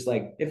that, you just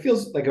like, it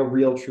feels like a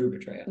real true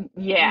betrayal.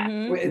 Yeah.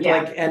 It's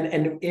like,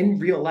 and in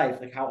real life,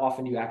 like how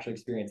often do you actually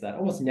experience that?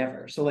 Almost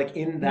never. So like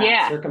in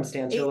that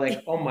circumstance, you're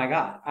like, oh my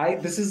God,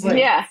 this is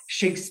like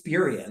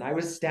Shakespearean. I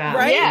was stabbed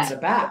in the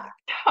back.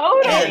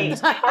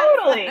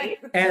 Totally.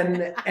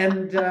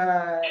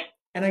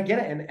 And I get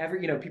it.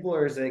 And people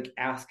always like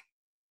ask,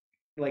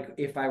 like,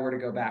 if I were to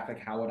go back, like,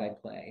 how would I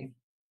play?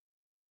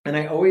 And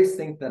I always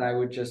think that I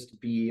would just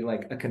be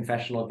like a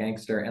confessional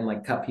gangster and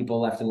like cut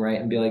people left and right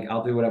and be like,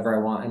 I'll do whatever I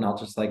want. And I'll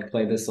just like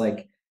play this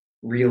like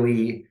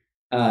really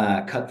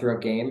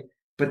cutthroat game.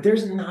 But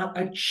there's not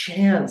a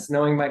chance,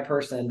 knowing my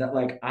person, that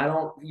like I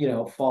don't,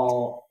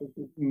 fall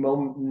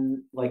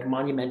like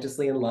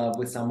monumentously in love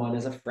with someone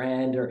as a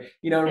friend, or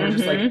we're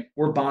just like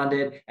we're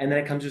bonded, and then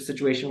it comes to a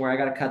situation where I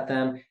got to cut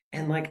them,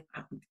 and like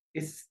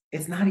it's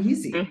not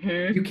easy.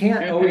 You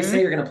can't always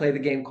say you're going to play the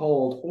game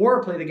cold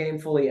or play the game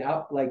fully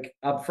out, like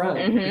up front,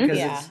 because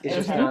it's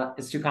just not.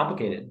 It's too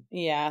complicated.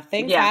 Yeah,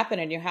 things happen,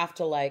 and you have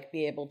to like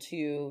be able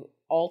to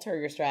alter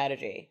your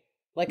strategy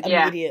like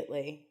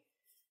immediately.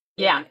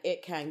 Yeah, and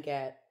it can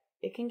get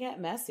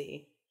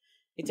messy.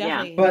 It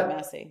definitely can get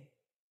messy.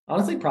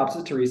 Honestly, props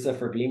to Teresa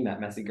for being that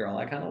messy girl.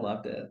 I kind of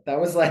loved it. I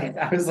was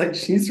like,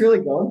 she's really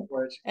going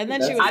for it. And then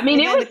she was. I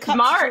mean, it was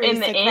smart in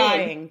the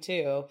end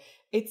too.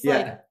 It's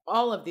like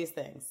all of these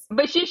things.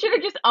 But she should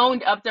have just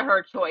owned up to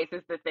her choice.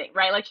 Is the thing,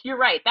 right? Like you're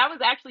right. That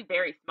was actually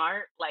very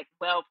smart. Like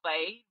well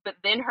played. But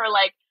then her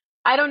like,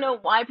 I don't know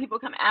why people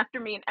come after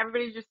me and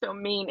everybody's just so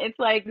mean. It's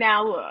like,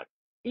 now look,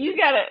 you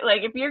gotta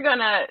like if you're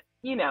gonna,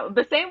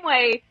 the same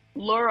way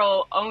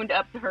Laurel owned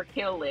up to her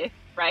kill list,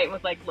 right?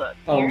 Was like, look,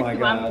 here's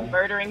who I'm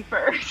murdering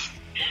first.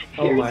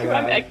 Here's who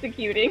I'm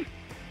executing.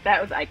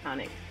 That was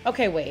iconic.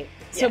 Okay, wait.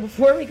 So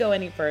before we go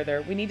any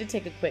further, we need to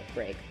take a quick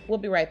break. We'll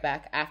be right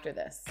back after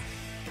this.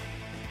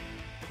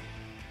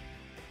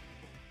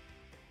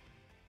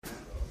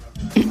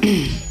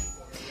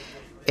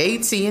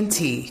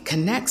 AT&T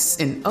connects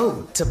an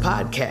ode to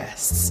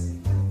podcasts.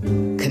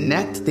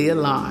 Connect the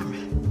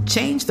alarm.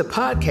 Change the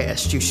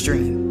podcast you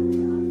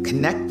stream.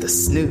 Connect the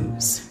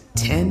snooze.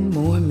 10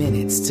 more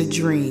minutes to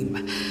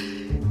dream.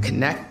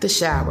 Connect the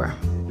shower.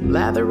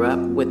 Lather up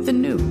with the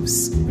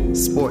news.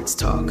 Sports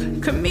talk,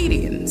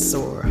 comedians,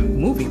 or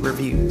movie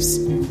reviews.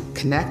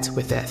 Connect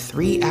with that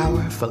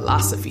 3-hour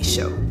philosophy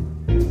show.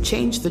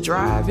 Change the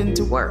drive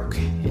into work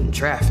in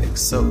traffic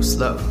so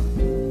slow.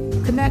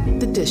 Connect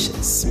the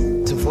dishes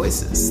to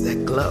voices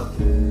that glow.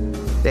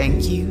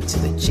 Thank you to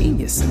the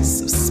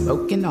geniuses of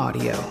spoken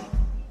audio.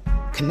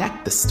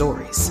 Connect the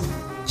stories.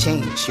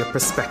 Change your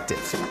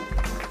perspective.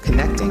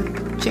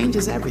 Connecting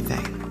changes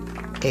everything.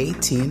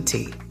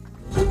 AT&T.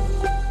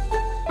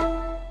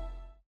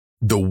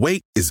 The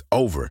wait is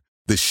over.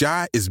 The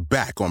Chi is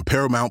back on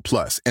Paramount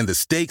Plus, and the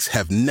stakes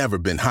have never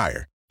been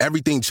higher.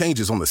 Everything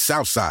changes on the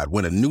South Side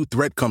when a new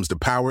threat comes to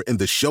power in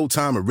the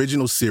Showtime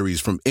original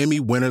series from Emmy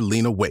winner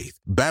Lena Waithe.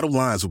 Battle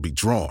lines will be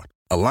drawn,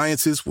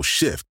 alliances will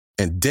shift,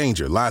 and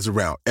danger lies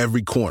around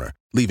every corner,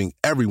 leaving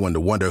everyone to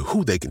wonder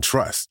who they can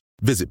trust.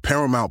 Visit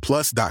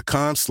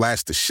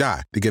ParamountPlus.com/The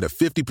Chi to get a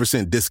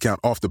 50% discount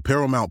off the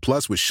Paramount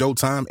Plus with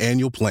Showtime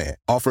annual plan.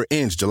 Offer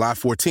ends July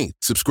 14th.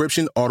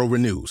 Subscription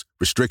auto-renews.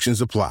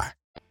 Restrictions apply.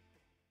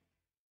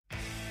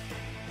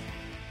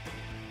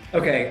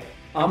 Okay,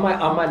 On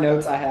my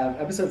notes, I have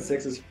episode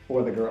 6 is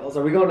for the girls.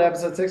 Are we going to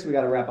episode 6? We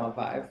got to wrap on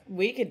 5.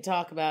 We could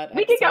talk about.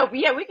 We could go.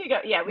 Yeah, we could go.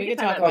 Yeah, we could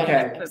talk about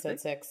episode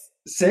 6.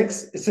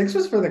 6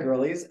 was for the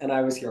girlies, and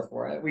I was here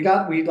for it. We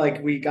got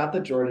the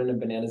Jordan and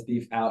Bananas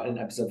beef out in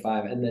episode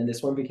 5, and then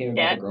this one became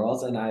about the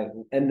girls, and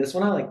this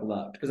one I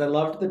loved because I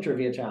loved the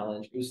trivia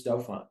challenge. It was so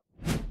fun.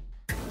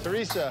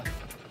 Teresa,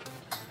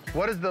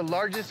 what is the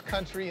largest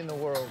country in the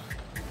world?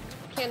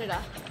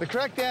 Canada. The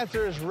correct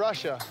answer is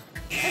Russia.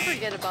 I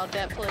forget about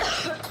that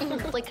place.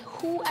 Like,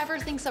 whoever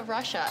thinks of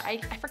Russia? I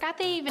forgot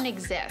they even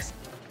exist.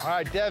 All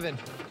right, Devin,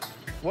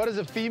 what is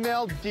a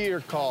female deer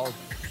called?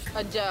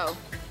 A doe.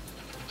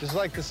 Just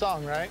like the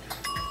song, right?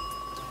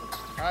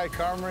 All right,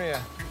 Cara Maria,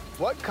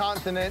 what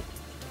continent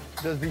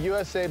does the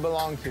USA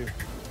belong to?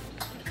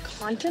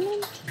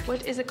 Continent?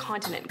 What is a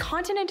continent?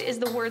 Continent is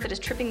the word that is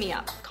tripping me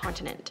up.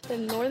 Continent. The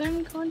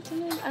northern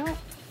continent? I don't...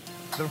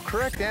 The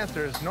correct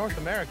answer is North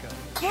America.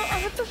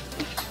 What the...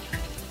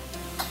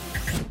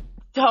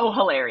 So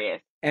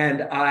hilarious.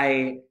 And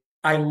I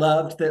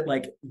loved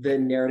that the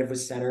narrative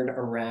was centered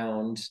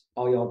around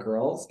all y'all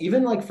girls,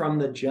 even from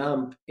the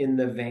jump in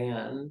the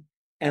van.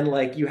 And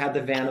you had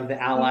the van of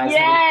the allies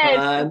having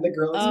fun, the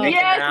girls making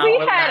out. Yes, we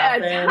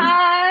had a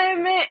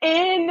time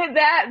in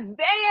that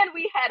van.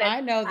 We had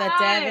I know that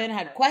Devin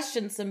had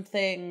questioned some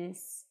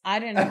things. I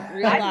didn't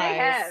realize. I may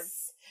have.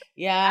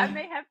 Yeah. I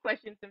may have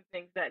questioned some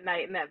things that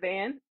night in that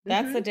van.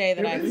 That's the day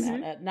that I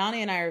met.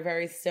 Nani and I are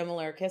very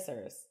similar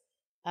kissers.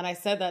 And I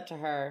said that to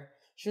her.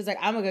 She was like,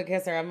 I'm a good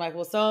kisser. I'm like,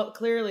 well, so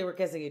clearly we're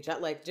kissing each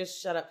other.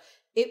 Just shut up.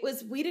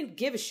 We didn't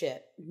give a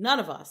shit. None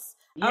of us.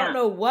 Yeah. I don't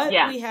know what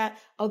we had.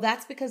 Oh,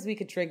 that's because we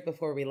could drink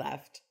before we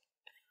left.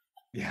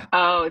 Yeah.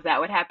 Oh, is that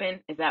what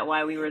happened? Is that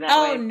why we were that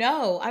way? Oh,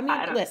 no. I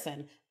mean,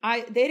 listen,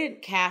 they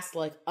didn't cast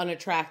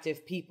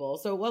unattractive people.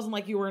 So it wasn't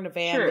like you were in a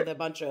van with a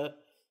bunch of,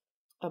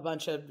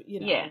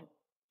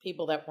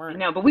 people that weren't.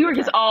 No, but we were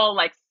just all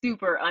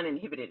super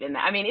uninhibited in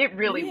that. I mean, it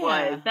really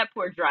was that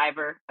poor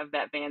driver of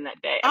that van that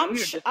day. I'm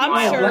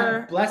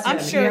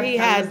sure he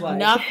had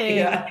nothing.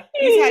 Yeah.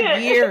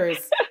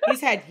 He's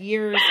had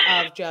years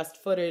of just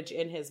footage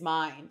in his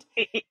mind.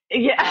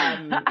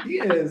 Yeah, he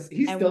is.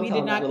 He's and still we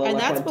did not. And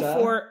that's Quinta.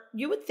 before.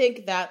 You would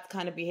think that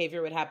kind of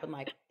behavior would happen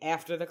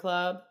after the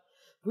club.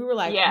 We were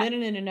like,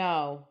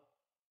 no.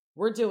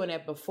 We're doing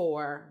it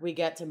before we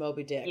get to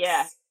Moby Dick.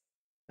 Yeah.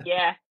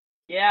 Yeah.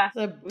 It's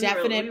a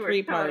definite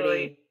pre-party.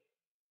 Totally,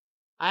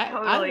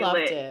 I loved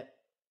it.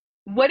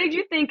 What did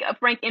you think,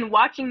 Frank, in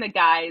watching the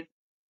guys'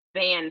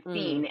 van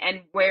scene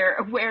and where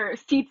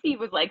CT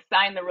was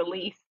sign the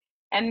release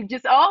and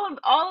just all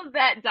of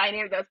that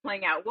dynamic that was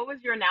playing out? What was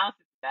your analysis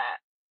of that?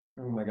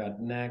 Oh my God.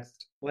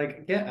 Next.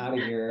 Get out of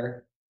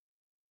here.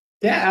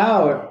 Get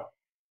out.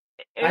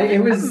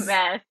 It was a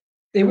mess.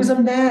 It was a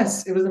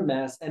mess. It was a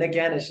mess. And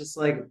again, it's just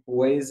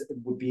boys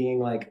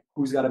being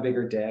who's got a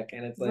bigger dick.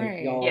 And it's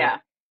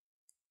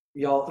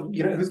y'all,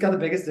 who's got the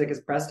biggest dick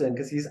is Preston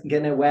because he's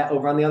getting it wet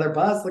over on the other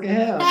bus. Look at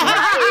him.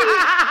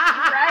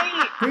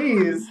 Right.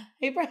 Please.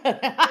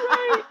 Right.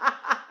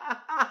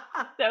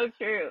 So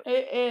true.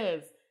 It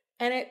is.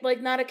 And it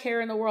not a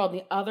care in the world.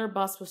 The other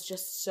bus was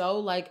just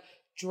so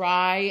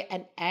dry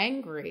and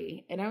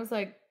angry. And I was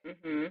like,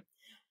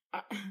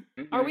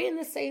 are we in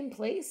the same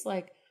place?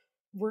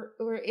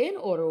 We're in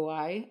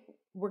Uruguay.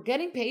 We're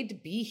getting paid to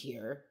be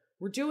here.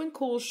 We're doing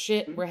cool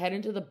shit. We're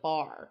heading to the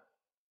bar.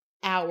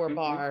 Our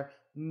bar.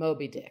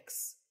 Moby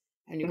Dick's.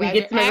 And we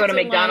get to go to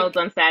McDonald's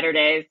on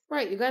Saturdays.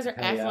 Right. You guys are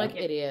acting like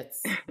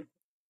idiots.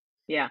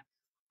 Yeah.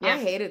 I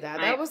hated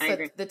that. That was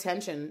the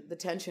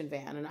tension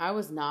van. And I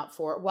was not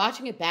for it.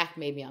 Watching it back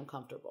made me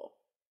uncomfortable.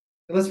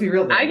 Let's be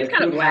real though. I just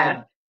kind of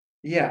laughed.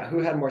 Yeah.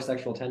 Who had more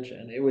sexual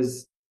tension? It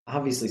was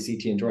obviously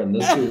CT and Jordan.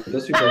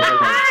 Those two girls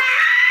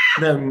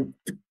them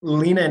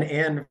leaning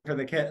in for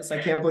the kiss. I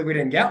can't believe we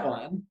didn't get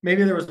one.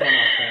 Maybe there was one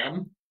off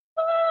cam.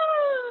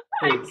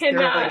 I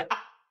cannot.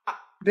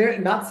 They're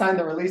not sign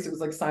the release. It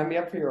was sign me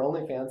up for your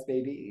OnlyFans,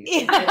 baby.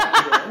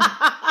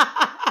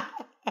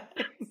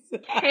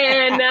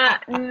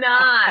 Cannot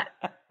not.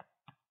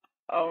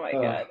 Oh my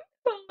God.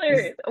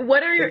 Hilarious.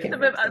 What are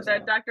some of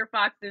Dr.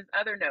 Fox's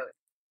other notes?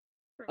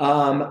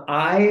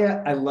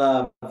 I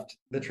loved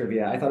the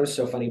trivia. I thought it was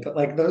so funny.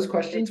 But those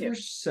questions were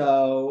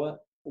so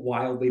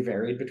wildly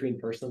varied between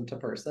person to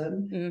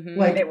person.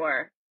 They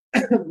were.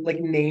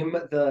 Name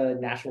the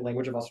national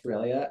language of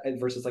Australia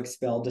versus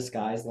spell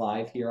disguise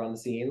live here on the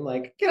scene.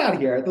 Get out of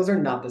here. Those are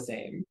not the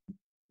same.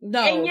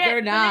 No,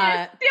 they're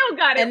not. Still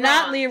got it and wrong.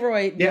 Not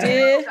Leroy.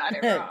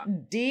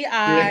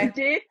 D-I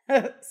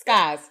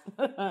skies.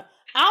 I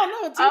don't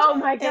know. Oh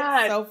my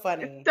God. It's so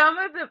funny.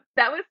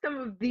 That was some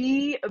of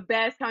the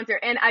best Hunter.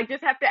 And I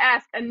just have to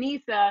ask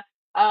Anissa,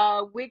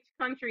 which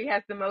country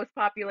has the most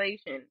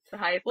population, the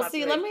highest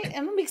population? See,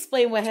 let me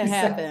explain what had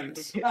happened.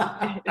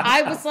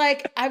 I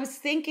was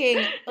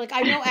thinking,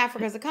 I know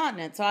Africa's a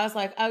continent, so I was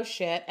like, oh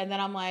shit, and then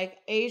I'm like,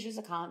 Asia's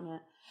a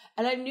continent,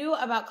 and I knew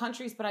about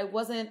countries, but I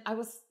was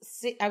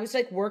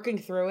working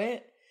through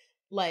it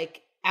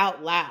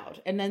out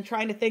loud, and then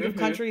trying to think of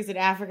countries in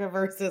Africa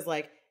versus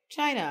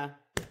China,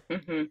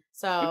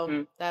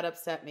 So that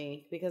upset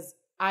me because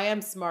I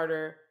am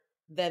smarter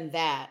than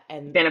that,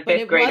 but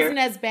it wasn't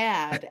as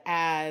bad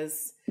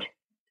as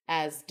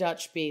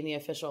Dutch being the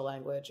official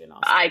language in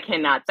Australia. I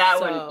cannot. That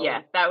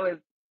was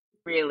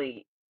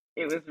really,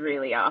 it was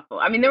really awful.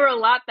 I mean, there were a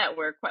lot that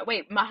were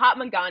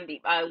Mahatma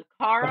Gandhi,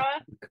 Kara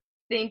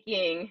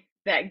thinking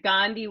that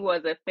Gandhi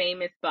was a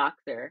famous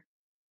boxer.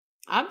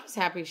 I'm just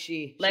happy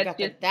she got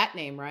that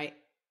name right.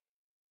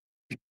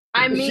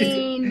 I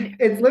mean,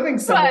 it's living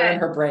somewhere in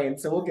her brain,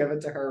 so we'll give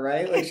it to her,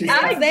 right? Like she's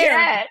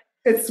there.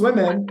 It's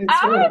swimming. It's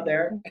swimming up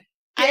there.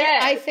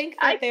 I think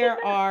that there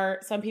are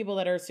some people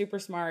that are super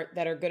smart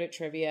that are good at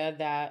trivia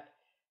that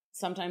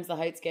sometimes the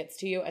heights gets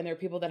to you, and there are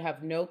people that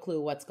have no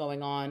clue what's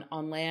going on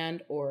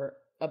land or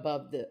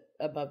above the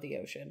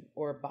ocean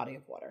or body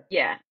of water.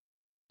 Yeah.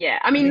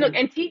 I mean, look,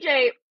 and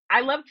TJ,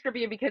 I love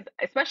trivia because,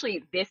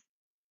 especially this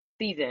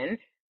season,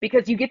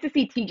 because you get to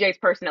see TJ's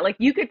personality. Like,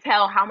 you could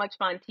tell how much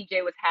fun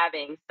TJ was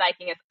having,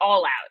 psyching us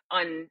all out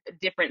on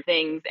different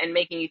things and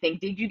making you think,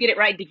 did you get it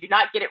right? Did you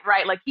not get it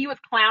right? Like, he was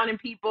clowning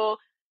people.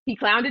 He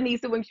clowned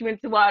Anissa when she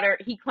went to water.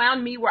 He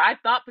clowned me where I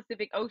thought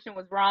Pacific Ocean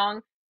was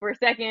wrong for a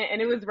second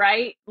and it was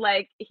right.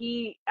 Like,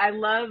 I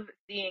love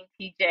seeing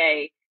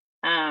TJ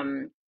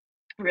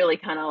really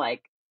kind of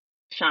like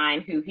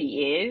shine who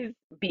he is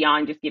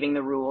beyond just giving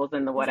the rules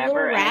and the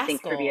whatever. And I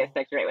think trivia is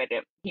such a great way to do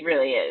it. He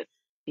really is.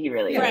 He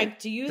really Frank,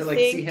 is. do you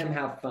think see him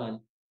have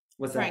fun?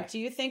 Frank, do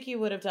you think you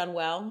would have done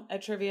well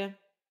at trivia?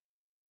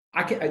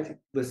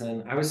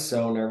 Listen, I was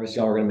so nervous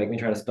y'all were gonna make me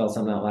try to spell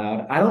something out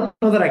loud. I don't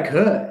know that I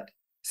could.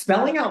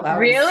 Spelling out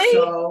loud is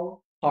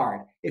so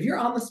hard. If you're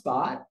on the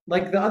spot,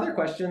 like the other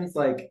questions,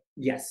 like,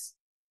 yes,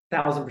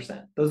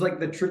 1,000%. Those like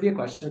the trivia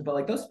questions, but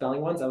like those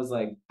spelling ones, I was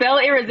like, spell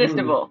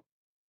irresistible.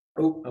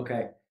 Oh,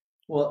 okay.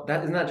 Well,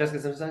 that isn't that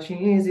Jessica Simpson.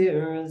 She's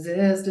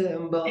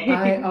irresistible.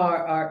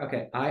 IRR.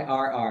 Okay,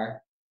 IRRAESTIBLE.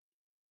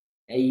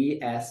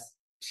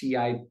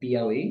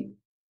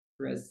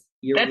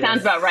 That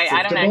sounds about right.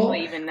 I don't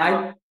actually even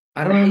know.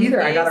 I don't know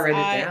either. I gotta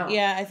write it down.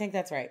 Yeah, I think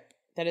that's right.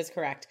 That is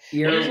correct.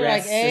 Irresistible.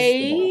 Like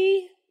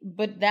A,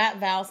 but that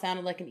vowel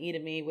sounded like an E to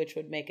me, which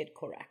would make it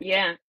correct.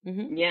 Yeah.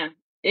 Yeah.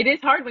 It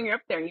is hard when you're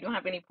up there and you don't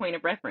have any point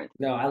of reference.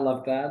 No, I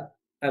love that.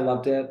 I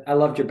loved it. I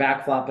loved your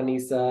back flop,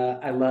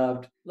 Anissa. I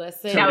loved.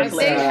 Listen,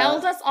 they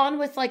held us on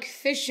with like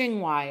fishing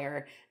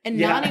wire, and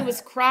Nani was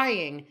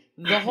crying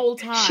the whole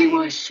time. She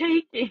was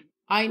shaking.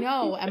 I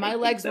know, and my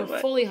legs were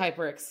fully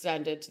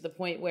hyperextended to the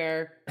point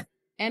where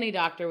any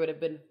doctor would have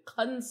been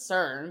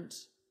concerned.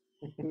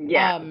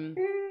 Yeah.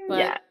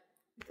 But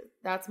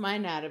that's my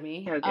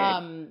anatomy.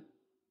 Okay.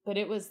 But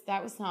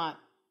that was not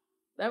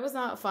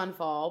a fun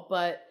fall,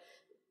 but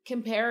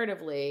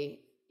comparatively,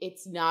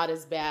 it's not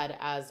as bad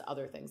as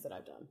other things that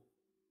I've done.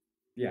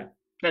 Yeah.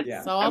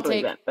 So I'll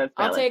take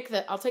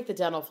the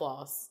dental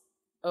floss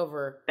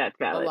over a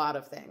lot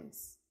of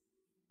things.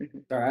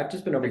 Sorry, I've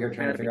just been over here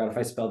trying to figure out if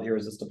I spelled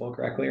irresistible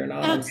correctly or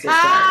not. I'm so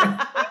sorry.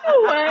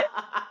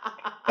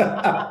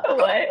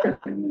 What?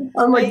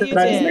 I'm like, did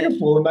I just make a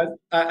fool of myself?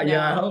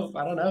 Yeah, I hope.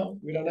 I don't know.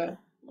 We don't know.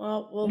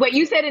 Well, wait,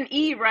 you said an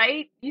E,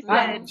 right? You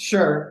said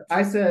sure.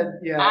 I said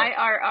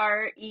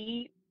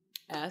IRRE.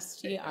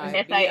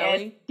 STIBLE.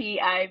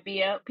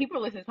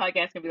 People listen to the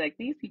podcast and be like,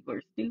 these people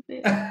are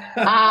stupid.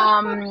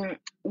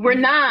 We're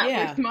not.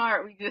 We're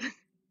smart. We just.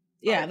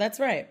 Yeah, that's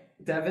right.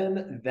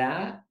 Devin,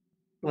 that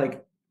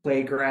like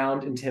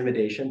playground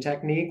intimidation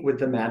technique with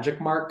the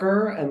magic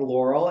marker and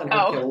Laurel and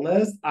her kill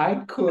list, I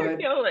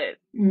could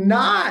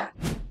not.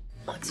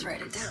 Let's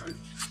write it down.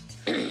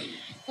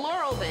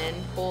 Laurel then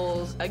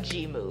pulls a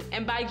G move.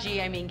 And by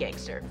G, I mean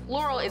gangster.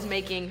 Laurel is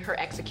making her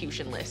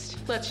execution list.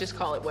 Let's just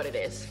call it what it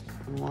is.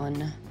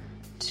 1,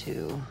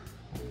 2,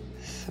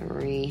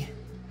 3.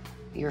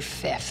 You're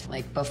 5th,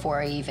 like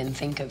before I even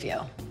think of you.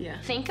 Yeah.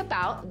 Think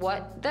about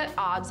what the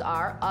odds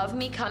are of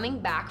me coming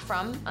back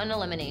from an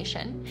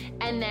elimination,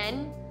 and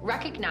then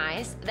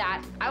recognize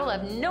that I will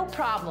have no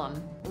problem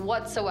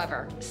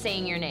whatsoever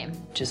saying your name.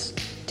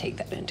 Just take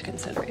that into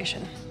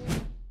consideration.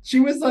 She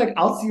was like,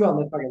 I'll see you on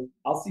the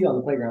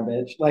playground,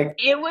 bitch. Like,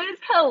 it was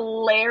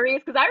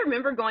hilarious because I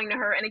remember going to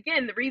her, and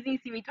again, the reason you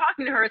see me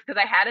talking to her is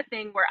because I had a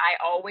thing where I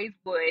always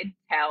would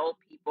tell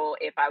people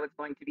if I was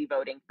going to be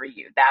voting for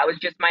you. That was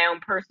just my own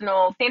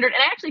personal standard,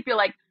 and I actually feel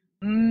like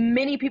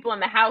many people in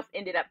the house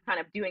ended up kind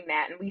of doing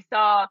that. And we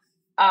saw,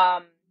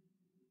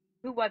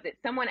 who was it?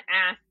 Someone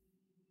asked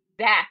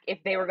Zach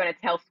if they were going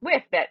to tell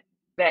Swift that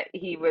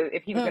he was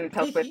going to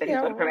tell Swift that he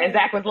was voting for him, and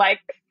Zach was like,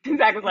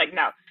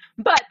 no.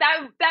 But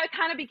that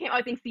kind of became,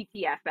 I think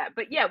CT asked that.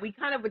 But yeah, we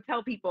kind of would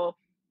tell people.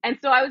 And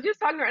so I was just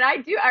talking to her, and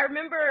I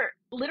remember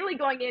literally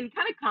going in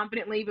kind of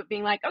confidently, but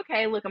being like,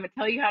 okay, look, I'm going to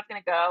tell you how it's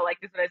going to go. Like,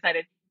 this is what I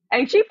decided.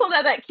 And she pulled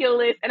out that kill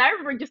list. And I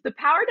remember just the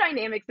power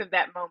dynamics of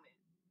that moment.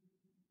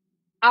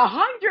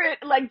 100,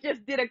 like,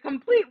 just did a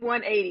complete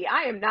 180.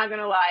 I am not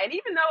going to lie. And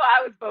even though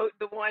I was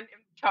the one in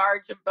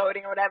charge of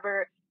voting or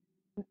whatever,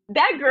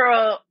 that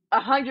girl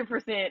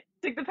 100%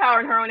 took the power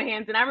in her own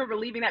hands. And I remember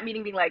leaving that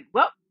meeting being like,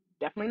 well,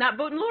 definitely not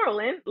voting Laurel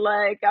in.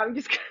 Like, I'm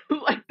just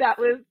like, that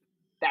was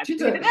She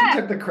took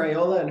the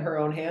Crayola in her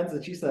own hands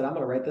and she said, I'm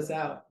going to write this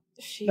out.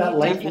 She that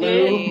light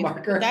blue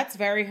marker. That's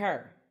very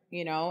her,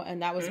 you know,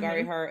 and that was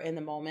very her in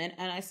the moment.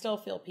 And I still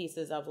feel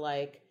pieces of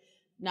like,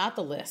 not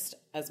the list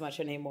as much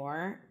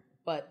anymore,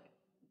 but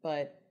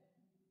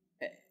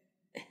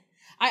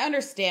I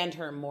understand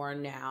her more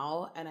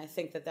now. And I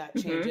think that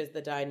changes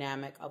the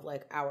dynamic of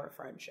like our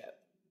friendship.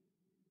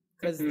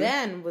 Because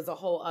then was a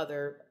whole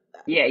other.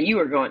 Yeah, you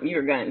were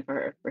gunning for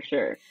her for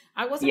sure.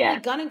 I wasn't really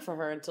gunning for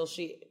her until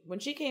when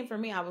she came for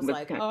me, I was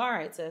like, oh, all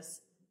right,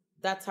 sis,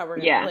 that's how we're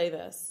going to play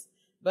this.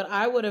 But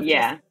I would have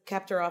just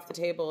kept her off the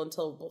table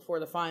until before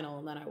the final,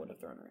 and then I would have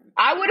thrown her in.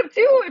 I would have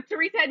too if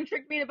Teresa hadn't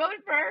tricked me to vote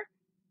for her.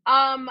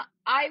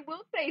 I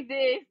will say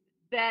this,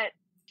 that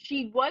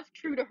she was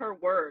true to her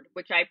word,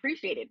 which I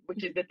appreciated,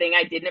 which is the thing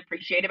I didn't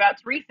appreciate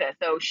about Teresa.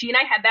 So she and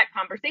I had that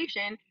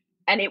conversation,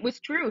 and it was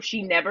true.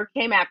 She never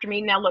came after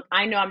me. Now, look,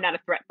 I know I'm not a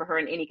threat for her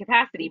in any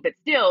capacity, but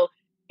still,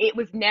 it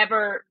was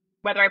never,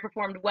 whether I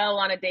performed well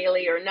on a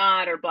daily or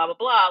not, or blah, blah,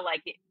 blah,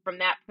 like from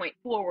that point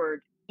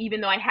forward,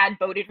 even though I had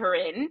voted her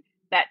in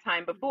that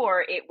time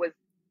before,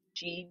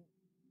 she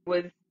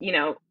was, you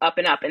know, up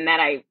and up, and that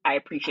I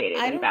appreciated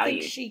and valued. I don't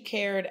think she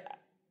cared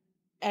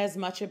as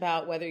much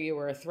about whether you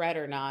were a threat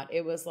or not.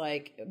 It was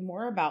like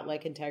more about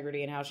like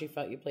integrity and how she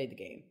felt you played the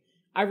game.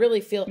 I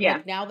really feel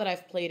like now that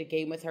I've played a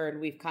game with her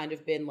and we've kind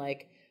of been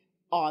like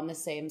on the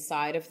same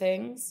side of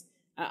things,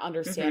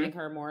 understanding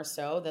her more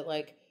so, that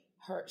like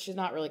she's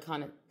not really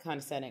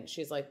condescending.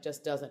 She's like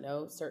just doesn't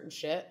know certain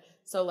shit.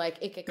 So like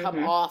it could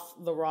come off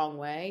the wrong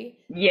way.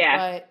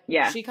 Yeah.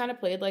 But she kind of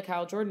played like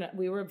Hal Jordan.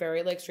 We were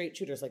very like straight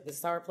shooters. Like this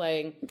is how we're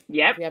playing.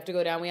 Yep. We have to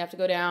go down. We have to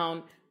go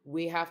down.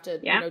 We have to,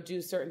 you know,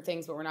 do certain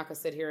things, but we're not going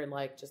to sit here and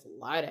like just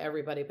lie to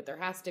everybody. But there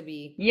has to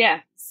be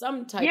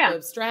some type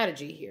of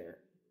strategy here.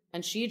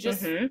 And she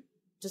just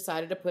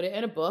decided to put it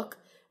in a book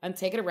and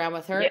take it around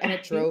with her. And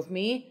it drove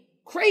me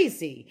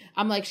crazy.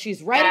 I'm like,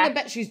 she's writing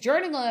about, she's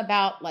journaling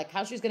about like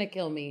how she's going to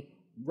kill me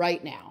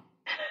right now.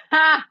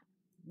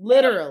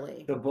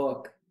 Literally. The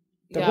book.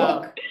 The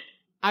book.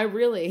 I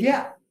really.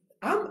 Yeah.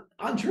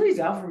 Jury's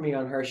out for me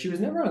on her. She was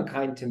never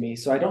unkind to me,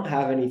 so I don't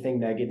have anything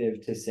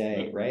negative to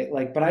say, right?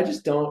 Like, but I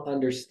just don't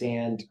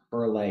understand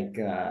her, like,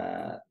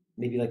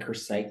 maybe like her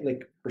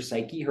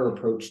psyche, her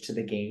approach to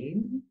the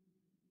game.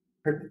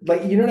 Her,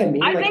 like, you know what I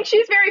mean? I think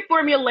she's very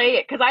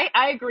formulaic, because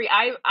I agree.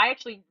 I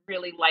actually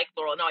really like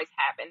Laurel and always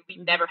have, and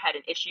we've never had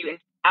an issue. And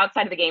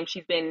outside of the game,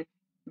 she's been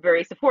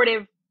very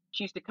supportive.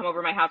 She used to come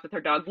over to my house with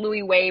her dog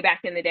Louie way back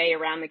in the day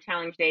around the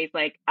challenge days.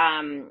 Like,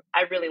 I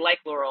really like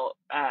Laurel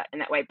in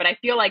that way. But I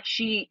feel like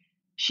she,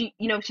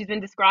 you know, she's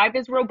been described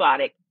as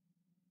robotic,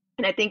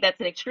 and I think that's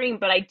an extreme.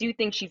 But I do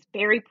think she's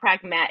very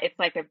pragmatic. It's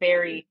like a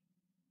very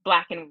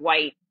black and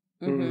white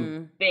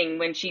thing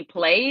when she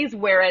plays.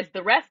 Whereas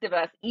the rest of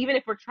us, even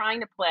if we're trying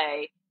to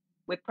play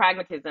with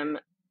pragmatism,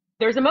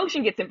 there's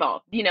emotion gets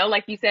involved, you know,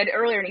 like you said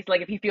earlier, and he's like,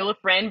 if you feel a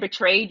friend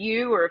betrayed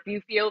you, or if you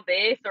feel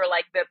this, or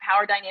like the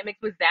power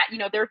dynamics was that, you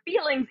know, there are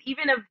feelings,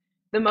 even of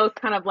the most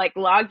kind of like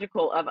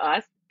logical of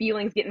us,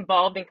 feelings get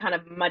involved and kind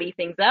of muddy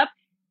things up.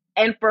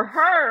 And for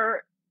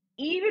her,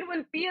 even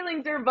when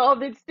feelings are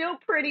involved, it's still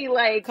pretty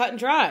like cut and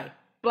dry,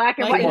 black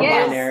and like white.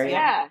 Binary.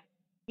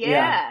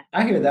 Yeah.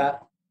 I hear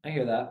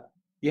that.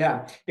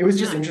 Yeah. It was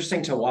just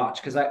interesting to watch,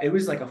 because it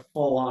was like a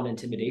full on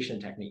intimidation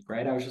technique,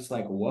 right? I was just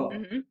like, whoa.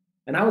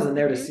 And I wasn't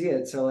there to see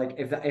it. So like,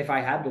 if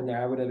I had been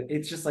there, I would have,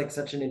 it's just like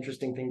such an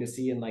interesting thing to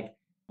see and like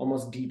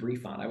almost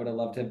debrief on. I would have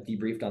loved to have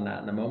debriefed on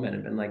that in the moment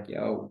and been like,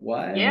 yo,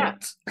 what? Yeah.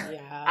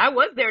 I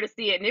was there to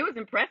see it, and it was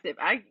impressive.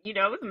 It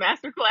was a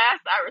masterclass.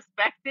 I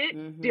respect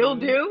it. Still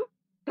do.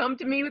 Come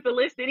to me with a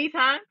list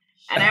anytime.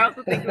 And I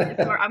also think it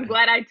was smart. I'm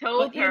glad I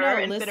told her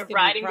instead of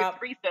riding with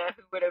Teresa,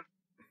 who would have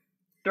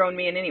thrown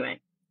me in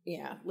anyway.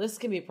 Yeah. Lists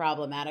can be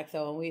problematic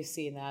though. And we've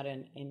seen that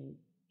in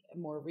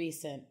more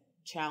recent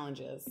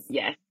challenges.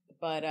 Yes.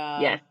 But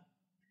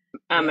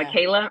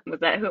Michaela, was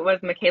that who it was?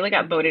 Michaela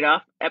got voted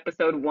off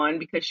episode 1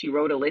 because she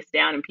wrote a list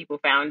down and people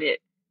found it.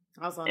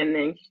 Awesome. And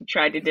then she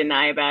tried to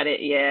deny about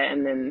it. Yeah,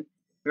 and then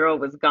girl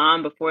was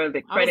gone before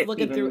the credits. I was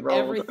looking through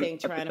rolled everything,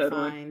 trying to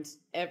find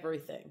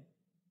everything.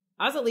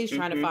 I was at least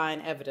trying to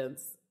find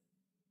evidence.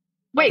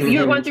 Wait,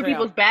 you were going through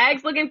people's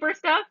bags looking for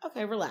stuff?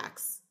 Okay,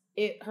 relax.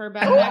 Her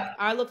backpack.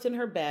 I looked in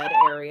her bed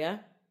area,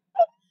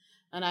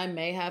 and I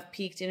may have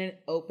peeked in an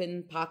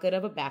open pocket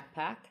of a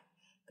backpack.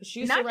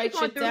 She used to write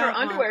shit through down her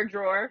underwear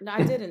drawer. No,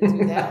 I didn't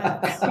do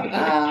that.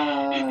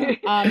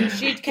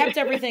 She kept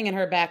everything in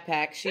her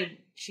backpack.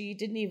 She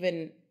didn't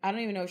even. I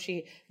don't even know if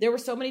she. There were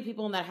so many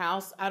people in that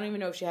house. I don't even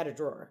know if she had a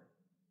drawer.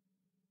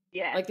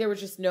 Yeah, like there was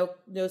just no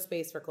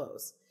space for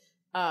clothes.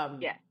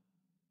 Yeah,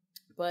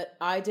 but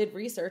I did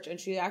research, and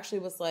she actually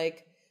was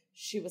like,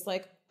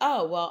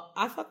 oh well,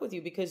 I fuck with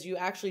you because you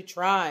actually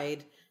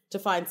tried to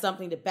find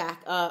something to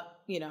back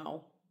up, you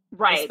know,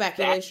 the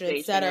speculation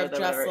instead of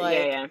just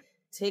like.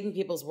 Taking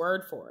people's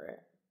word for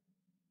it.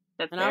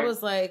 That's fair. I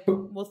was like,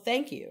 well,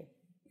 thank you.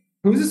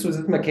 Who's this? Was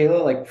it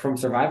Michaela, like from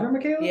Survivor,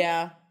 Michaela?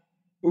 Yeah.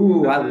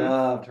 Ooh, I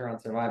loved her on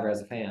Survivor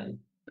as a fan.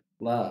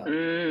 Love.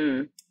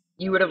 Yeah,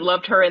 You would have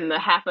loved her in the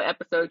half an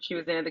episode she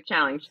was in the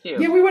challenge too.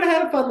 Yeah, we would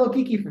have had a fun little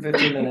kiki for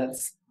 15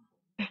 minutes.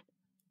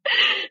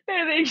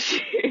 I think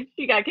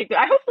she got kicked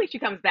out. Hopefully she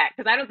comes back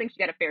because I don't think she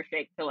got a fair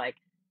shake to like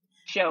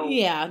show.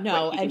 Yeah,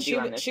 no, and she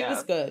show.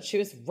 was good. She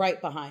was right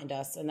behind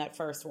us in that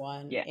first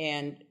one. Yeah.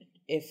 And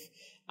if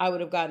I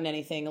would have gotten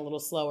anything a little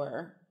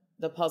slower,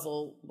 the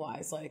puzzle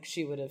wise, like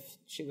she would have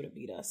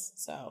beat us.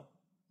 So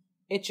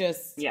it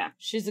just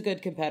she's a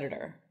good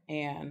competitor,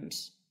 and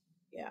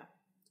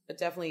but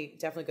definitely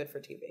good for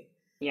TV.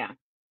 Yeah.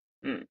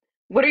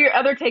 What are your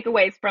other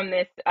takeaways from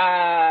this?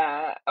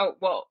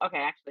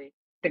 Actually,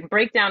 the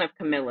breakdown of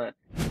Camilla.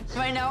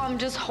 Right now, I'm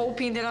just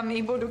hoping that I'm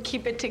able to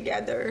keep it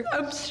together.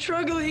 I'm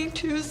struggling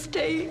to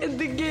stay in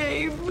the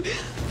game.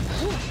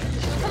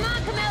 Come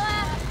on,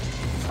 Camilla!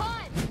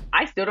 Fun!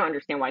 I still don't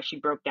understand why she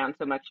broke down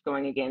so much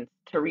going against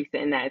Teresa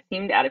in that. It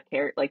seemed out of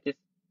character, like just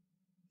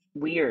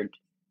weird.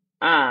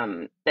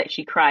 That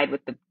she cried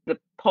with the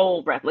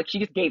pole ref. Like she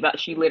just gave up.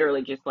 She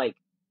literally just like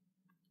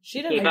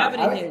she didn't have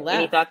anything left.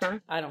 Any thoughts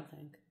on? I don't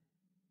think.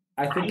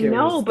 I think there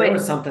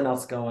was something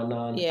else going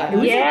on. Yeah. I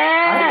was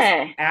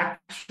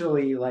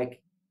actually like,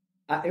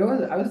 I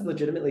was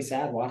legitimately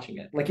sad watching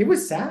it. Like it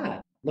was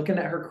sad looking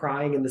at her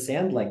crying in the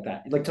sand like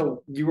that. Like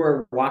you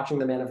were watching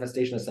the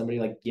manifestation of somebody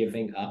like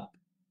giving up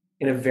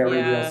in a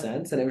very real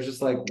sense, and it was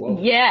just like, whoa.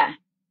 Yeah,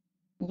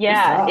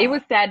 it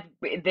was sad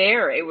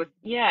there. It was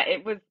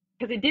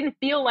because it didn't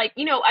feel like,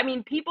 I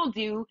mean, people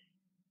do.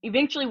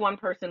 Eventually, one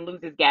person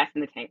loses gas in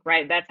the tank,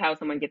 right? That's how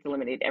someone gets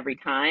eliminated every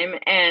time,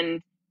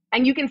 and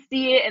you can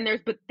see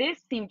it. But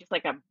this seemed just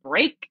like a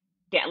break,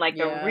 like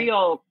a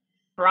real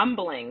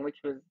crumbling, which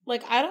was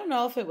like, I don't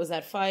know if it was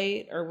that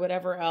fight or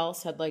whatever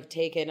else had like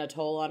taken a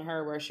toll on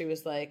her, where she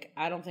was like,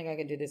 I don't think I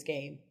can do this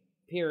game,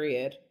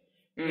 period.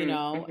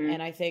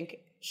 And I think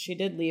she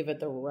did leave at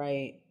the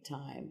right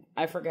time.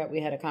 I forget, we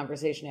had a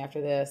conversation after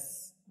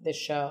this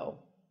show,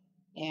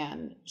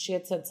 and she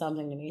had said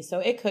something to me, so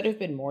it could have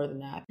been more than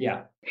that.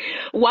 Yeah.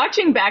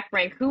 Watching back,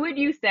 Frank, who would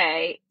you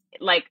say,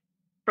 like,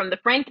 from the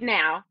Frank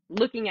now,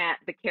 looking at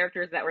the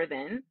characters that were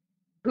then,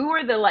 who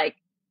are the like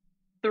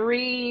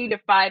 3 to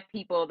 5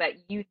 people that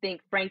you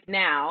think Frank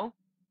now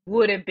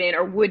would have been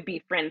or would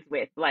be friends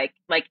with, like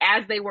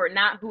as they were,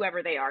 not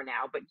whoever they are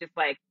now, but just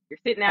like you're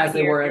sitting out as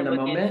they were in the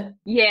moment?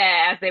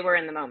 Yeah, as they were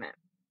in the moment.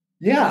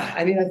 Yeah,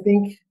 I mean,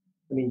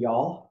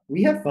 y'all,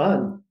 we had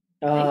fun.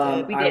 We did.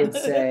 I would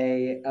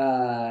say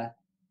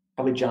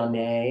probably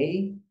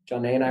Johnny.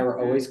 Johnny and I were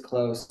always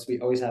close. We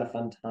always had a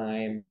fun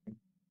time.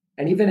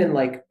 And even in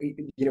like,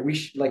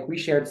 we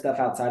shared stuff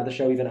outside of the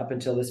show, even up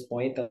until this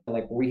point, that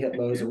like we hit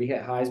lows or we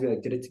hit highs, we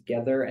like did it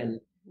together. And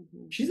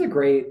she's a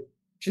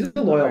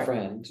loyal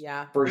friend.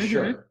 Yeah, for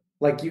sure.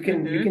 Like you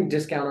can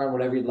discount her on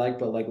whatever you'd like,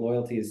 but like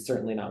loyalty is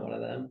certainly not one of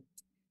them.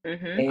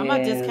 I'm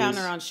not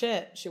discounting her on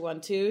shit. She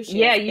won 2. She's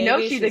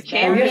a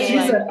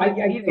champion. I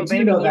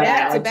do know that.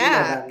 Back to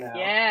back.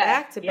 Yeah,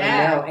 back to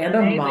back. And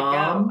a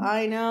mom.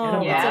 I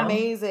know. It's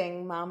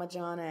amazing, Mama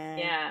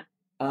Johnny. Yeah.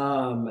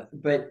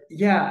 But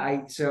yeah,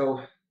 I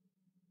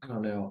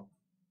don't know.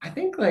 I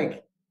think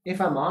like, if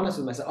I'm honest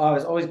with myself, I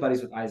was always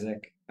buddies with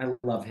Isaac. I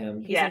love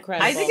him. He's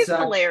incredible. Isaac is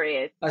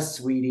hilarious. A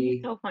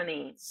sweetie. So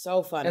funny.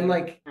 So funny. And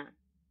like,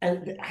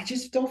 and I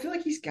just don't feel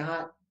like he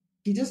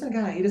doesn't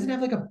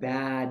have like a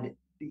bad,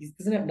 he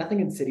doesn't have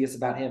nothing insidious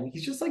about him.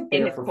 He's just like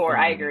there for fun.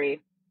 I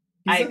agree.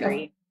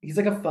 He's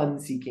like a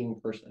fun-seeking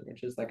person,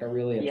 which is like a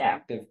really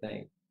attractive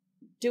thing.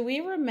 Do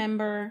we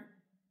remember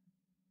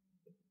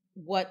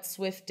what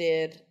Swift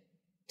did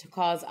to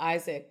cause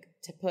Isaac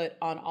to put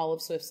on all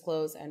of Swift's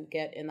clothes and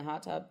get in the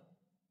hot tub?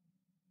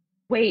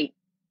 Wait,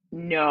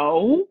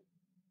 no.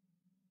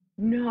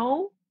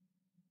 Wait,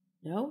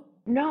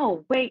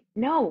 no.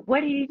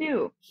 What did he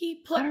do?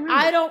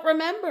 I don't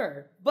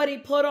remember, but he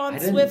put on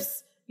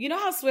Swift's, you know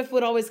how Swift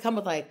would always come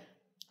with like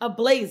a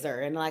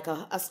blazer and like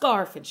a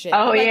scarf and shit.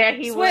 Oh, like, yeah,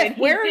 he Swift,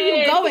 would. Where are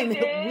you going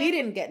that we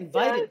didn't get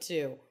invited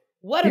to?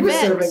 What he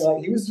event? was serving,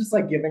 like, he was just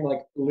like giving like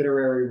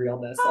literary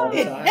realness all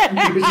the time.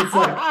 He was just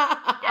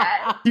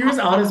like, he was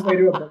on his way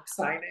to a book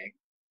signing.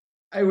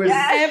 I was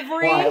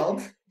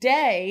every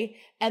day,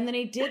 and then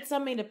he did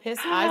something to piss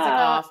Isaac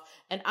off.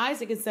 And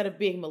Isaac, instead of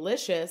being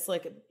malicious,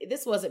 like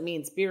this wasn't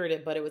mean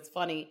spirited, but it was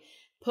funny,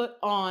 put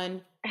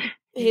on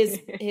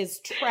his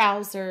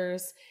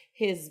trousers,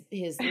 his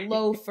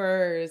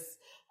loafers,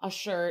 a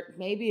shirt,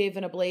 maybe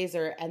even a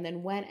blazer, and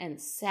then went and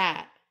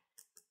sat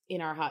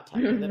in our hot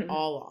tub with it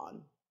all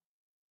on.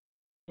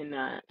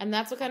 And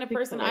that's what kind of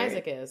person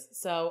Isaac is.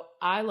 So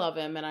I love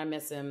him and I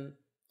miss him.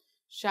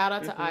 Shout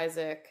out to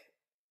Isaac.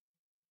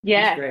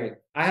 Yeah. He's great.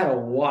 I had a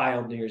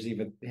wild New Year's Eve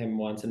with him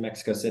once in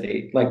Mexico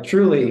City. Like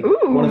truly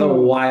one of the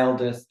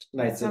wildest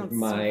nights of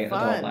my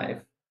adult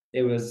life.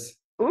 It was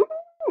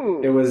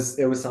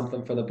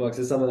something for the books.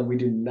 It's something that we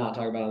do not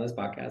talk about on this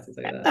podcast. I'll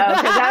tell you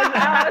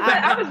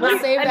that. We'll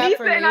save that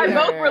for and I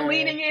both were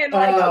leaning in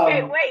like,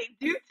 okay, wait,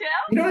 do tell.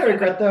 You know what I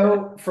regret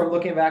though, from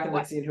looking back and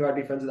like seeing who I'd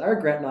be friends with? I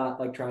regret not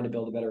like trying to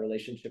build a better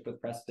relationship with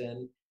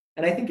Preston.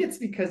 And I think it's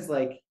because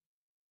like,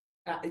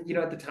 at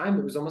the time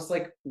it was almost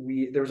like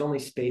there was only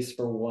space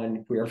for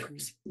one queer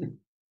person.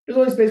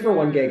 there's only space for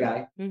one gay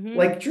guy.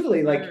 Like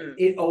truly, like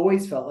it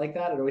always felt like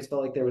that. It always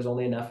felt like there was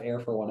only enough air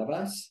for one of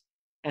us.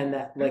 And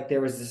that like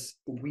there was this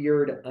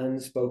weird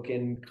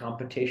unspoken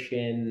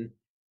competition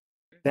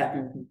that,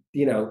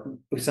 you know,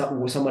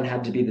 someone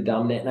had to be the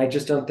dominant. And I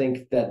just don't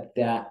think that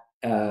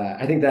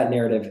I think that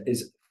narrative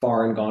is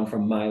far and gone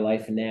from my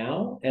life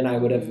now. And I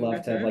would have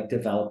loved to have like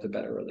developed a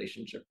better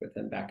relationship with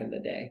him back in the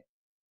day.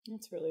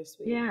 That's really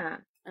sweet. Yeah.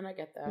 And I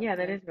get that. Yeah,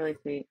 that is really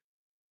sweet.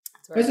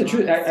 That's the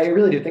truth. I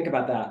really do think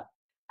about that.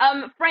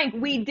 Frank,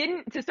 we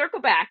didn't, to circle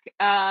back,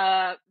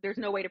 there's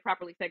no way to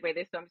properly segue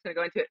this, so I'm just going to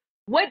go into it.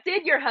 What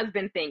did your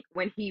husband think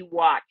when he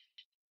watched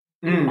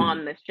you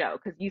on the show?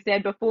 Because you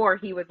said before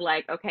he was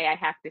like, okay, I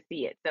have to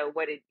see it. So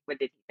what did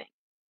he think?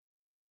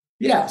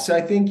 Yeah, so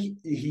I think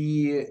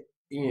he,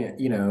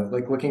 you know,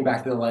 like looking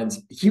back to the lens,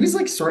 he was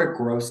like sort of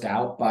grossed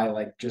out by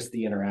like just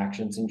the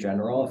interactions in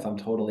general, if I'm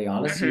totally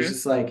honest. He was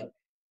just like,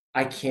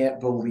 I can't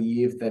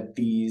believe that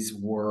these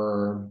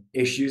were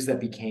issues that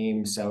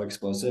became so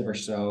explosive or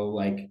so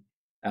like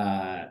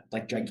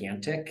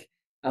gigantic.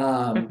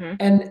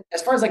 And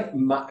as far as like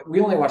we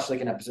only watched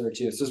like an episode or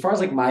two. So as far as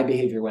like my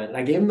behavior went, and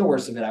I gave him the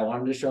worst of it. I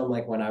wanted to show him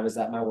like when I was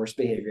at my worst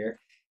behavior.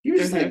 He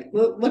was just like,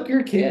 look, you're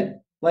a kid.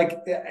 Like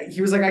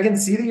he was like, I can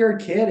see that you're a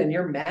kid and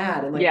you're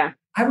mad. And like,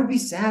 I would be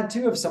sad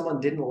too if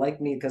someone didn't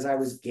like me because I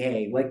was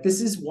gay. Like,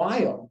 this is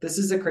wild. This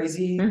is a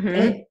crazy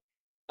thing.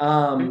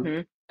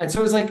 And so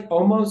it was like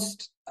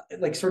almost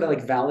like sort of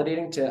like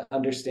validating to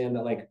understand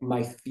that like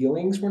my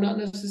feelings were not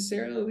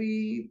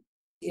necessarily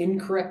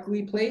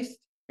incorrectly placed,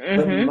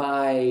 but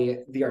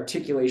the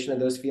articulation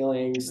of those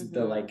feelings,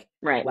 the like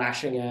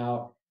lashing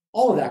out,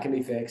 all of that can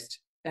be fixed.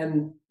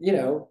 And, you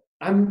know,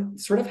 I'm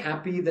sort of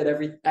happy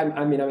that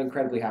I'm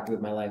incredibly happy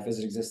with my life as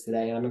it exists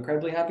today. And I'm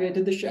incredibly happy I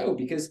did the show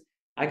because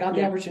I got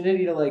the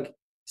opportunity to like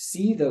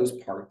see those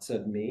parts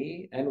of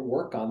me and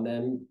work on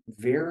them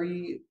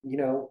very, you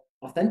know,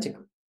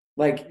 authentically.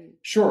 Like,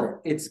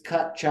 sure, it's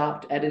cut,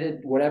 chopped,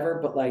 edited, whatever,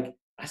 but like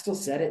I still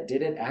said it,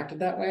 did it, acted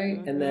that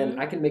way. And then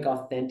I can make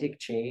authentic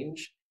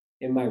change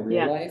in my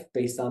real life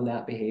based on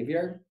that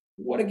behavior.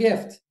 What a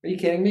gift. Are you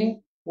kidding me?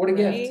 What a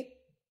gift.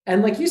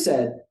 And like you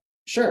said,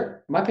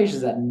 sure, my patience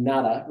is at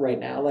nada right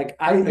now. Like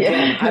I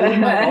live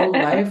my own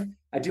life.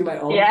 I do my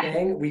own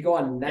thing. We go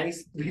on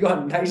nice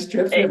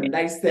trips. We have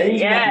nice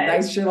things. We have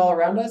nice shit all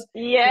around us.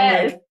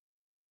 Like,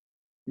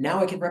 now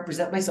I can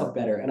represent myself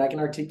better and I can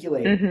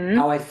articulate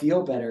how I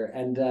feel better.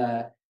 And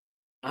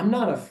I'm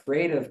not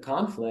afraid of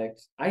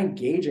conflict. I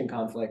engage in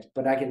conflict,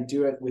 but I can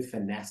do it with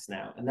finesse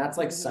now. And that's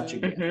like such a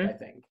gift, I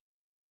think.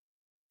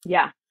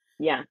 Yeah.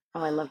 Yeah.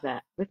 Oh, I love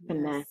that. With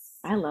finesse.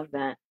 I love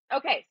that.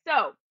 Okay.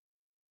 So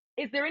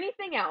is there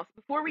anything else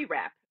before we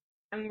wrap?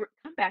 And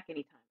come back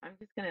anytime. I'm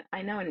just going to,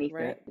 I know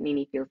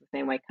Nene feels the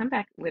same way. Come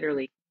back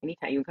literally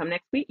anytime. You can come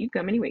next week. You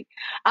can come any week.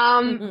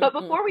 But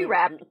before we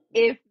wrap,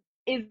 is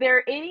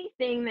there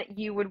anything that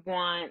you would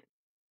want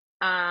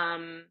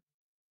the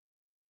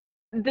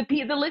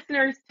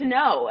listeners to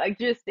know? Like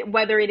just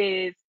whether it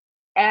is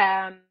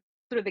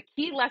sort of the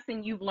key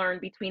lesson you've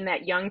learned between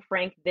that young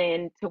Frank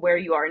then to where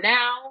you are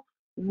now,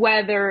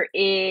 whether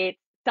it's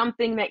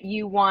something that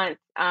you want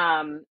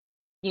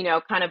you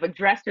know, kind of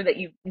addressed or that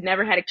you've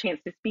never had a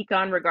chance to speak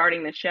on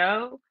regarding the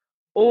show,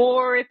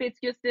 or if it's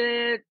just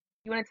you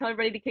want to tell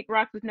everybody to kick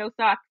rocks with no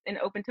socks and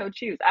open-toed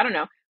shoes. I don't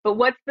know. But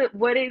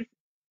what is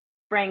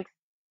Frank's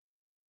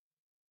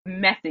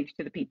message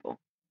to the people?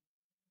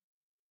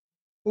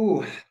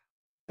 Ooh,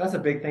 that's a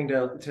big thing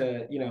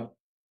to you know,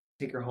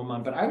 take her home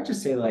on. But I would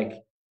just say,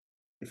 like,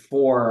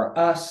 for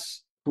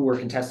us who are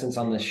contestants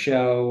on the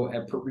show,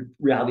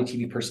 reality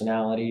TV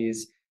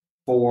personalities,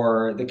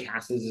 for the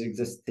cast as it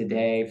exists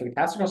today, for the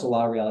cast across a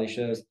lot of reality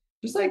shows,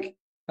 just like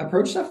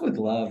approach stuff with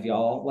love,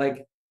 y'all.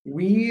 Like,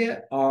 we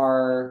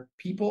are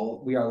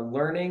people, we are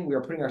learning, we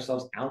are putting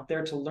ourselves out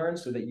there to learn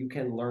so that you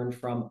can learn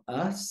from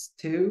us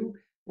too.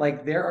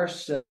 Like,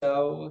 there's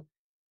so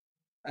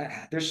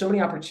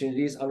many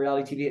opportunities on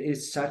reality TV. It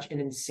is such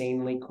an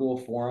insanely cool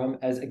forum.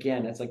 As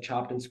again, it's like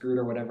Chopped and Screwed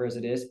or whatever as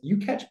it is. You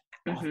catch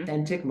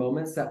authentic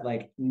moments that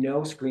like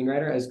no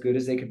screenwriter as good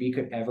as they could be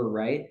could ever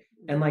write.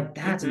 And like,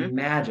 that's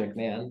magic,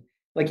 man.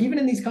 Like, even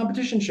in these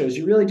competition shows,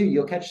 you really do.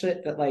 You'll catch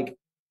shit that like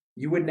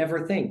you would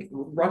never think.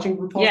 Watching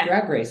RuPaul's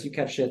Drag Race, you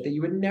catch shit that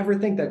you would never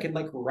think that could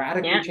like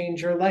radically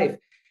change your life.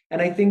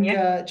 And I think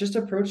just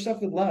approach stuff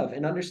with love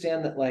and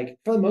understand that, like,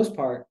 for the most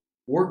part,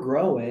 we're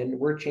growing,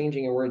 we're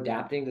changing, and we're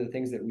adapting to the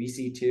things that we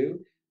see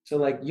too. So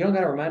like, you don't got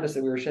to remind us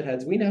that we were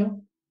shitheads. We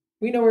know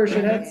we were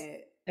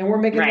shitheads, and we're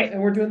making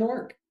and we're doing the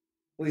work.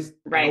 At least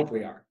I hope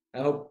we are. I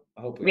hope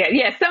we are.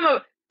 Yeah.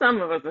 Some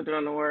of us are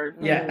doing the work.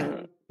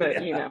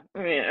 But you know,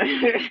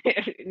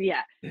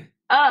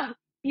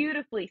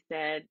 beautifully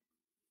said.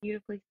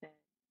 Beautifully said.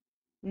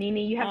 Nene,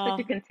 you have such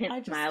a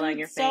content smile on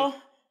your face.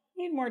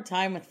 Need more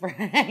time with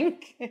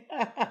Frank.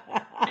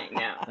 I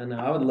know.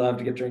 I would love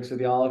to get drinks with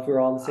y'all if we were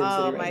all in the same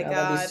city right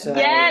now. God.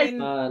 That'd be so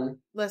fun.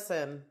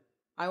 Listen,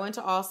 I went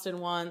to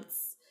Austin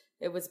once.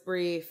 It was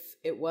brief.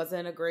 It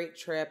wasn't a great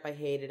trip. I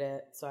hated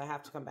it. So I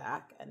have to come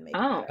back and make it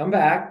better. Come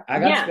back. I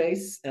got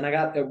space, and I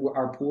got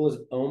our pool is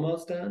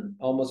almost done.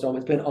 Almost.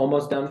 It's been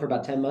almost done for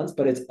about 10 months,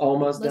 but it's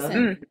almost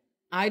done.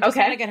 I just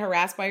want to get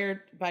harassed by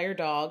your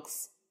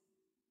dogs,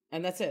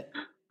 and that's it.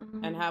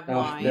 And have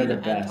wine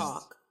and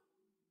talk.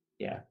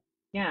 Yeah.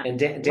 Yeah. And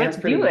Dan's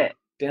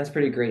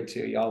pretty great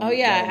too. Y'all. Oh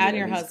yeah, and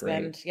your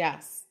husband. Great.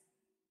 Yes.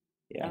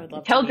 Yeah. I would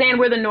love Tell to Dan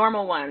we're the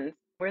normal ones.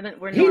 We're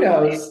He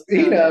knows.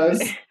 He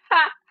knows.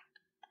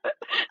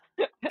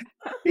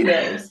 He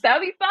knows.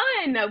 That'll be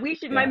fun. We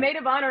should. Yeah. My maid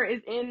of honor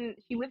is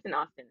she lives in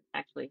Austin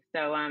actually.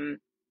 So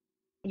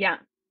yeah.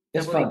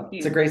 It's fun.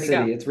 It's a great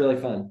city. It's really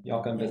fun.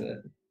 Y'all come visit.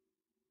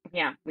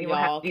 Yeah, we will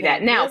have to do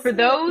that. Now, for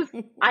those,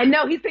 I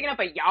know he's picking up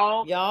a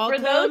y'all. For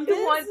those who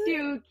want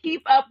to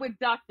keep up with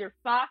Dr.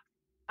 Fox,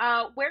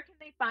 where can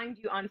they find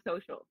you on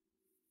social?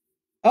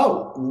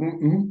 Oh,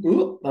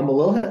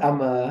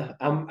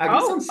 I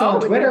guess I'm still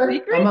on Twitter.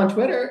 I'm on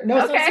Twitter. No,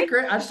 it's not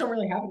secret. I just don't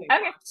really have anything.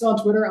 Okay. I'm still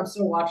on Twitter. I'm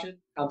still watching.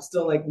 I'm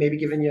still maybe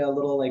giving you a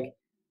little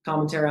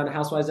commentary on the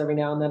Housewives every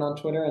now and then on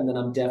Twitter, and then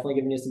I'm definitely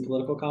giving you some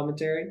political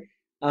commentary.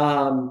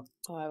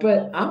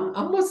 But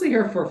I'm mostly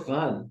here for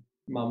fun,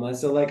 Mama.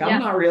 So I'm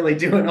not really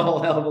doing a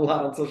whole hell of a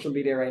lot on social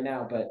media right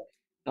now, but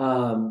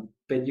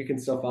you can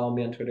still follow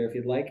me on Twitter if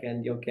you'd like,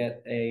 and you'll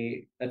get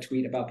a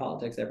tweet about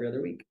politics every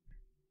other week.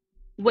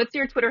 What's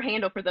your Twitter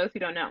handle for those who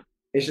don't know?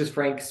 It's just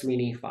Frank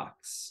Sweeney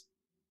Fox.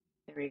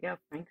 There you go,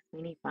 Frank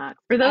Sweeney Fox.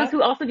 For those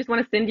who also just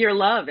want to send your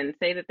love and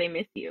say that they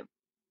miss you.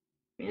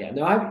 Yeah,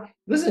 no, I've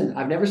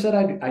never said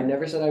I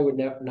would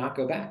not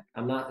go back.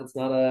 I'm not. It's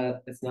not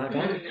gone. It's not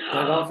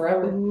gone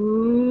forever.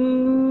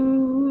 Ooh.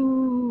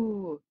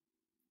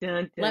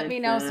 Dun, dun, let me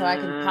know so I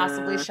can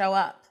possibly show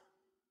up.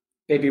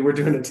 Baby, we're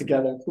doing it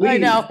together. Please. I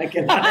know.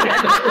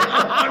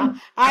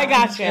 I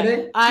got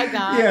you.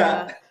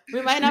 Yeah.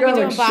 We might not be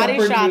doing body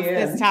shots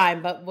this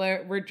time, but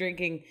we're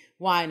drinking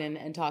wine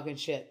and talking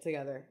shit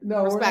together.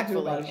 No,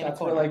 respectfully. We're not doing body shots.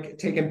 We're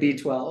taking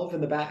B12 in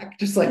the back,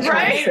 just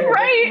right.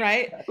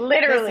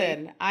 Literally.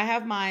 Listen, I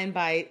have mine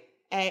by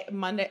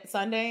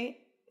Sunday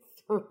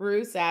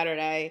through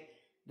Saturday.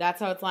 That's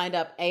how it's lined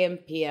up. AM,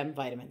 PM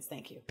vitamins.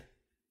 Thank you.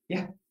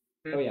 Yeah.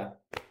 Oh yeah.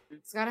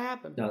 It's gotta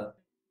happen. No,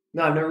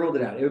 I've never ruled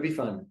it out. It would be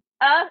fun.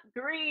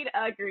 Agreed.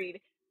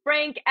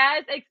 Frank,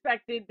 as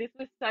expected, this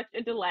was such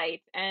a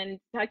delight and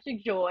such a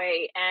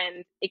joy,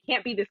 and it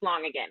can't be this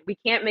long again. We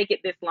can't make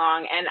it this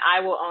long, and I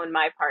will own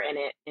my part in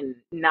it in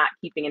not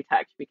keeping in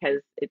touch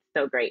because it's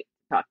so great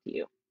to talk to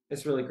you.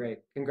 It's really great.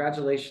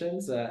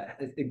 Congratulations. Have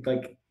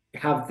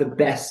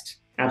the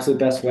absolute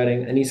best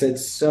wedding. Anissa,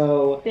 it's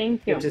so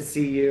good to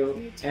see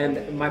you.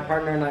 And my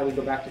partner and I, we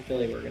go back to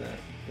Philly. We're gonna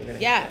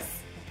Yes.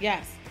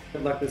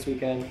 Good luck this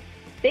weekend.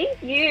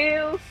 Thank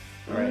you.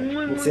 All right.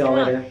 We'll see y'all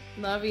later.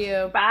 Love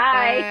you.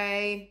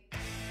 Bye.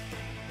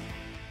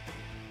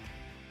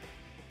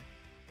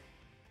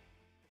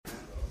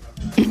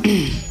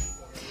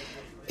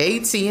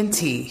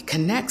 AT&T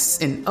connects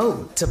an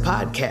ode to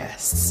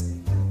podcasts.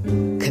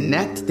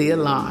 Connect the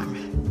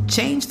alarm.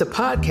 Change the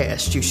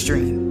podcast you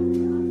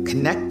stream.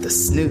 Connect the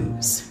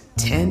snooze.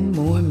 10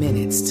 more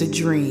minutes to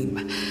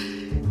dream.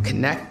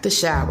 Connect the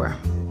shower.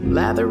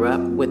 Lather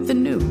up with the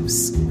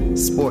news,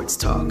 sports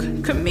talk,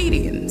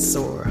 comedians,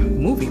 or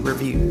movie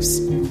reviews.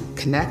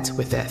 Connect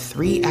with that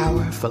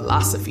 3-hour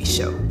philosophy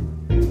show.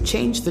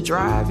 Change the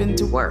drive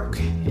into work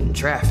in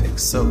traffic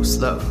so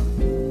slow.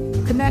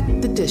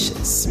 Connect the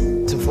dishes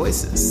to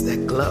voices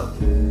that glow.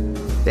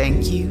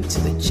 Thank you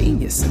to the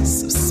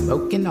geniuses of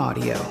spoken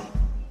audio.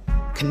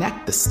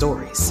 Connect the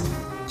stories.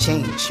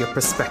 Change your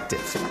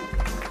perspective.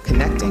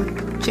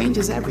 Connecting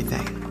changes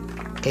everything.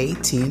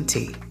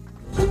 AT&T.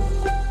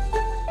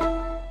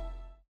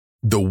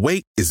 The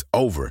wait is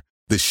over.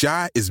 The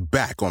Chi is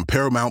back on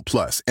Paramount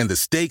Plus, and the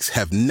stakes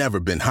have never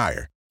been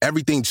higher.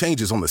 Everything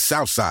changes on the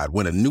South Side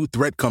when a new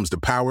threat comes to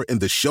power in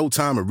the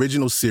Showtime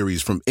original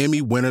series from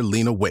Emmy winner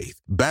Lena Waithe.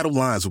 Battle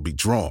lines will be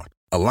drawn,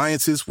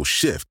 alliances will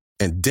shift,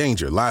 and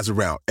danger lies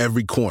around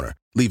every corner,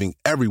 leaving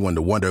everyone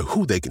to wonder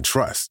who they can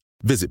trust.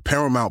 Visit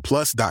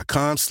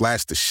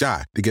ParamountPlus.com/The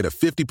Chi to get a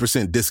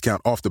 50%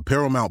 discount off the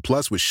Paramount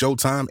Plus with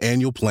Showtime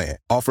annual plan.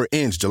 Offer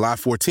ends July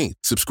 14th.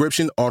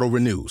 Subscription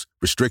auto-renews.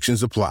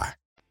 Restrictions apply.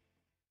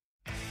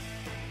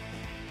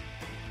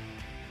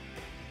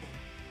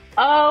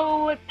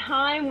 Oh,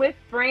 time with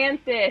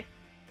Francis.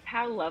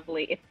 How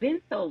lovely. It's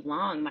been so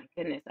long. My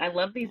goodness. I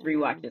love these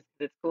rewatches.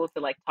 It's cool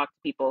to talk to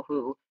people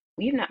who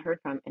we've not heard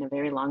from in a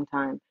very long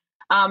time.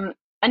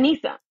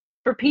 Anissa,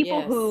 for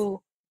people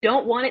who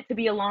don't want it to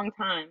be a long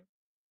time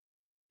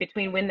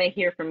between when they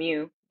hear from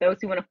you, those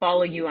who want to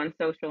follow you on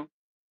social,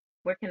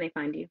 where can they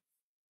find you?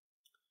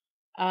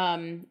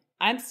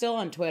 I'm still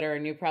on Twitter,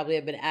 and you probably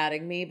have been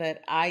adding me,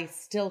 but I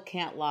still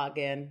can't log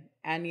in.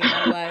 And you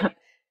know what?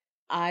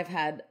 I've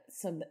had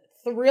some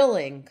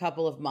thrilling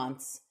couple of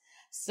months.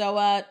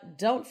 So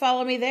don't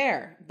follow me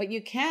there, but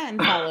you can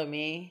follow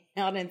me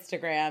on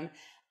Instagram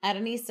at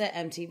Anissa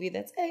MTV.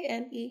 That's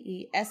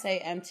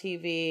ANEESA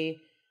MTV.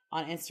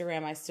 On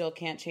Instagram, I still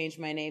can't change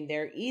my name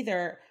there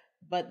either,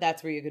 but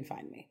that's where you can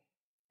find me.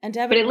 And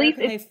Devin, but at least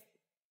it's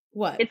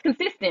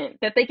consistent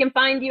that they can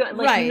find you. Like,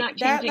 right. You're not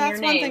changing That's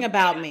your name. one thing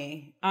about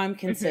me. I'm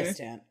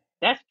consistent.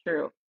 That's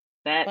true.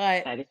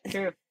 That is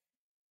true.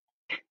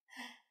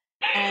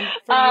 And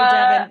for you,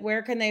 Devin,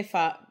 where can they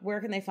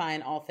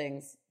find all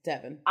things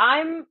Devin?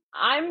 I'm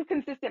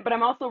consistent, but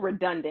I'm also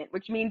redundant,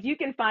 which means you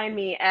can find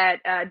me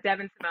at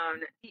Devin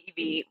Simone,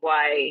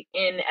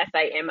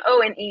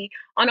 TEVYNSIMONE,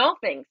 on all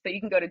things. So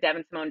you can go to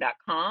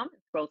devinsimone.com,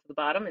 scroll to the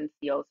bottom and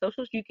see all the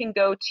socials. You can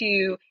go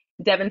to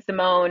Devin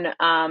Simone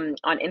on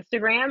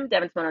Instagram,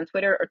 Devin Simone on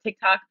Twitter or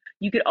TikTok.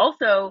 You could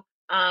also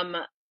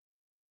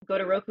go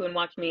to Roku and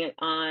watch me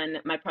on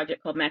my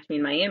project called Match Me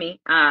in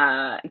Miami.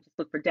 Just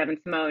look for Devin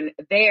Simone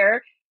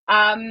there.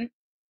 Or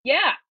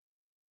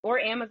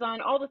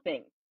Amazon, all the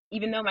things.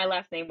 Even though my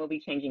last name will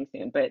be changing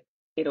soon, but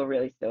it'll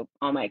really still,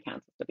 all my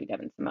accounts will still be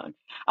Devin Simone.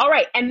 All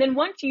right, and then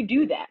once you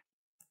do that,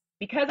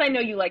 because I know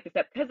you like this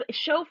because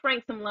show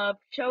Frank some love,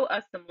 show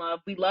us some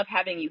love. We love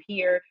having you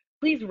here.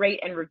 Please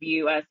rate and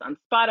review us on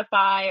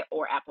Spotify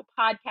or Apple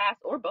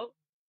Podcasts or both.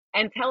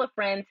 And tell a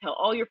friend, tell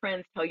all your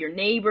friends, tell your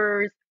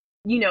neighbors,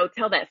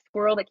 tell that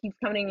squirrel that keeps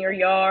coming in your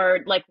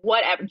yard, like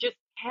whatever. Just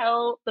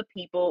tell the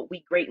people.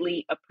 We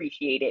greatly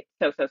appreciate it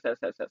so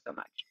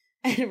much.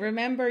 And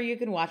remember, you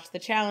can watch the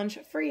challenge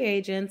Free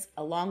Agents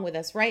along with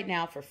us right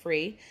now for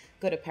free.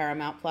 Go to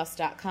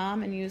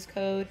ParamountPlus.com and use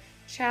code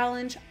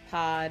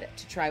CHALLENGEPOD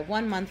to try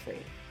 1 month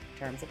free.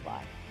 Terms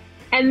apply.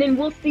 And then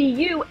we'll see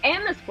you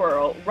and the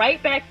squirrel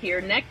right back here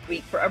next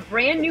week for a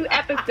brand new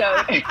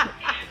episode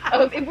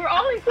of, if we're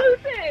all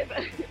inclusive,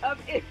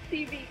 of It's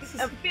TV's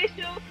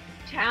official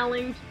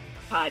challenge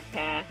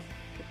podcast.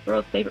 The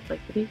squirrel's favorite place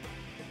to be.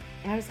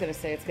 I was going to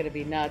say it's going to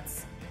be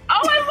nuts.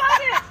 Oh, I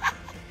love it.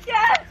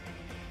 Yes.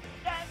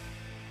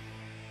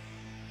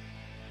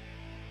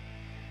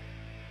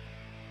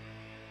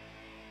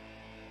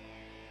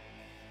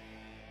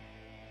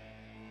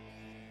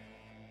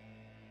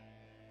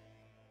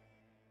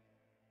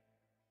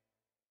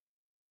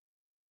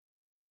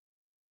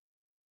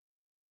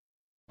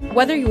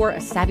 Whether you're a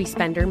savvy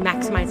spender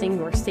maximizing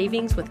your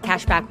savings with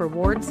cashback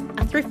rewards,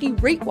 a thrifty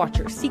rate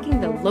watcher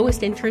seeking the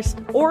lowest interest,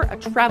 or a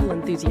travel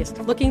enthusiast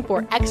looking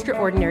for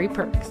extraordinary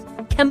perks,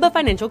 Kemba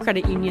Financial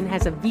Credit Union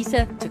has a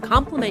visa to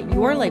complement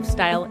your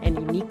lifestyle and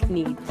unique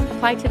needs.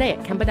 Apply today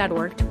at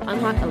Kemba.org to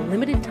unlock a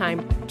limited time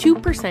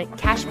 2%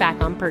 cash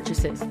back on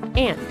purchases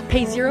and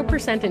pay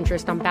 0%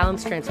 interest on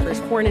balance transfers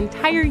for an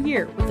entire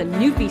year with a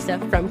new visa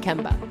from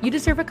Kemba. You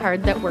deserve a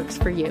card that works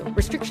for you.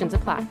 Restrictions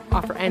apply.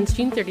 Offer ends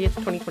June 30th,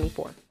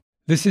 2024.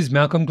 This is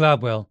Malcolm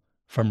Gladwell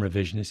from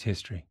Revisionist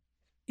History.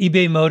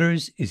 eBay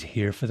Motors is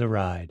here for the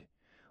ride.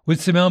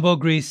 With some elbow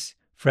grease,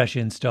 fresh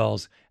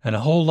installs, and a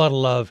whole lot of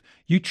love,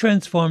 you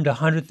transformed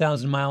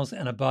 100,000 miles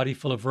and a body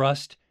full of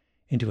rust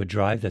into a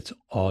drive that's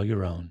all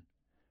your own.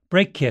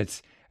 Brake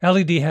kits,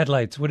 LED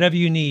headlights, whatever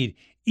you need,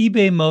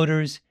 eBay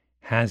Motors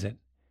has it.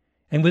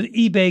 And with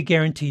eBay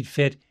Guaranteed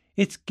Fit,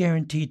 it's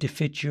guaranteed to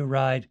fit your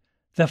ride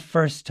the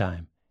first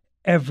time,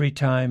 every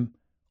time,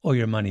 or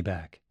your money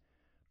back.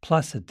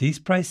 Plus, at these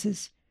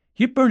prices,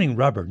 you're burning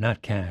rubber,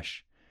 not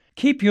cash.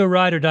 Keep your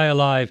ride or die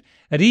alive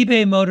at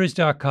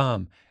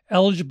ebaymotors.com.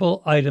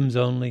 Eligible items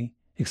only.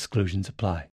 Exclusions apply.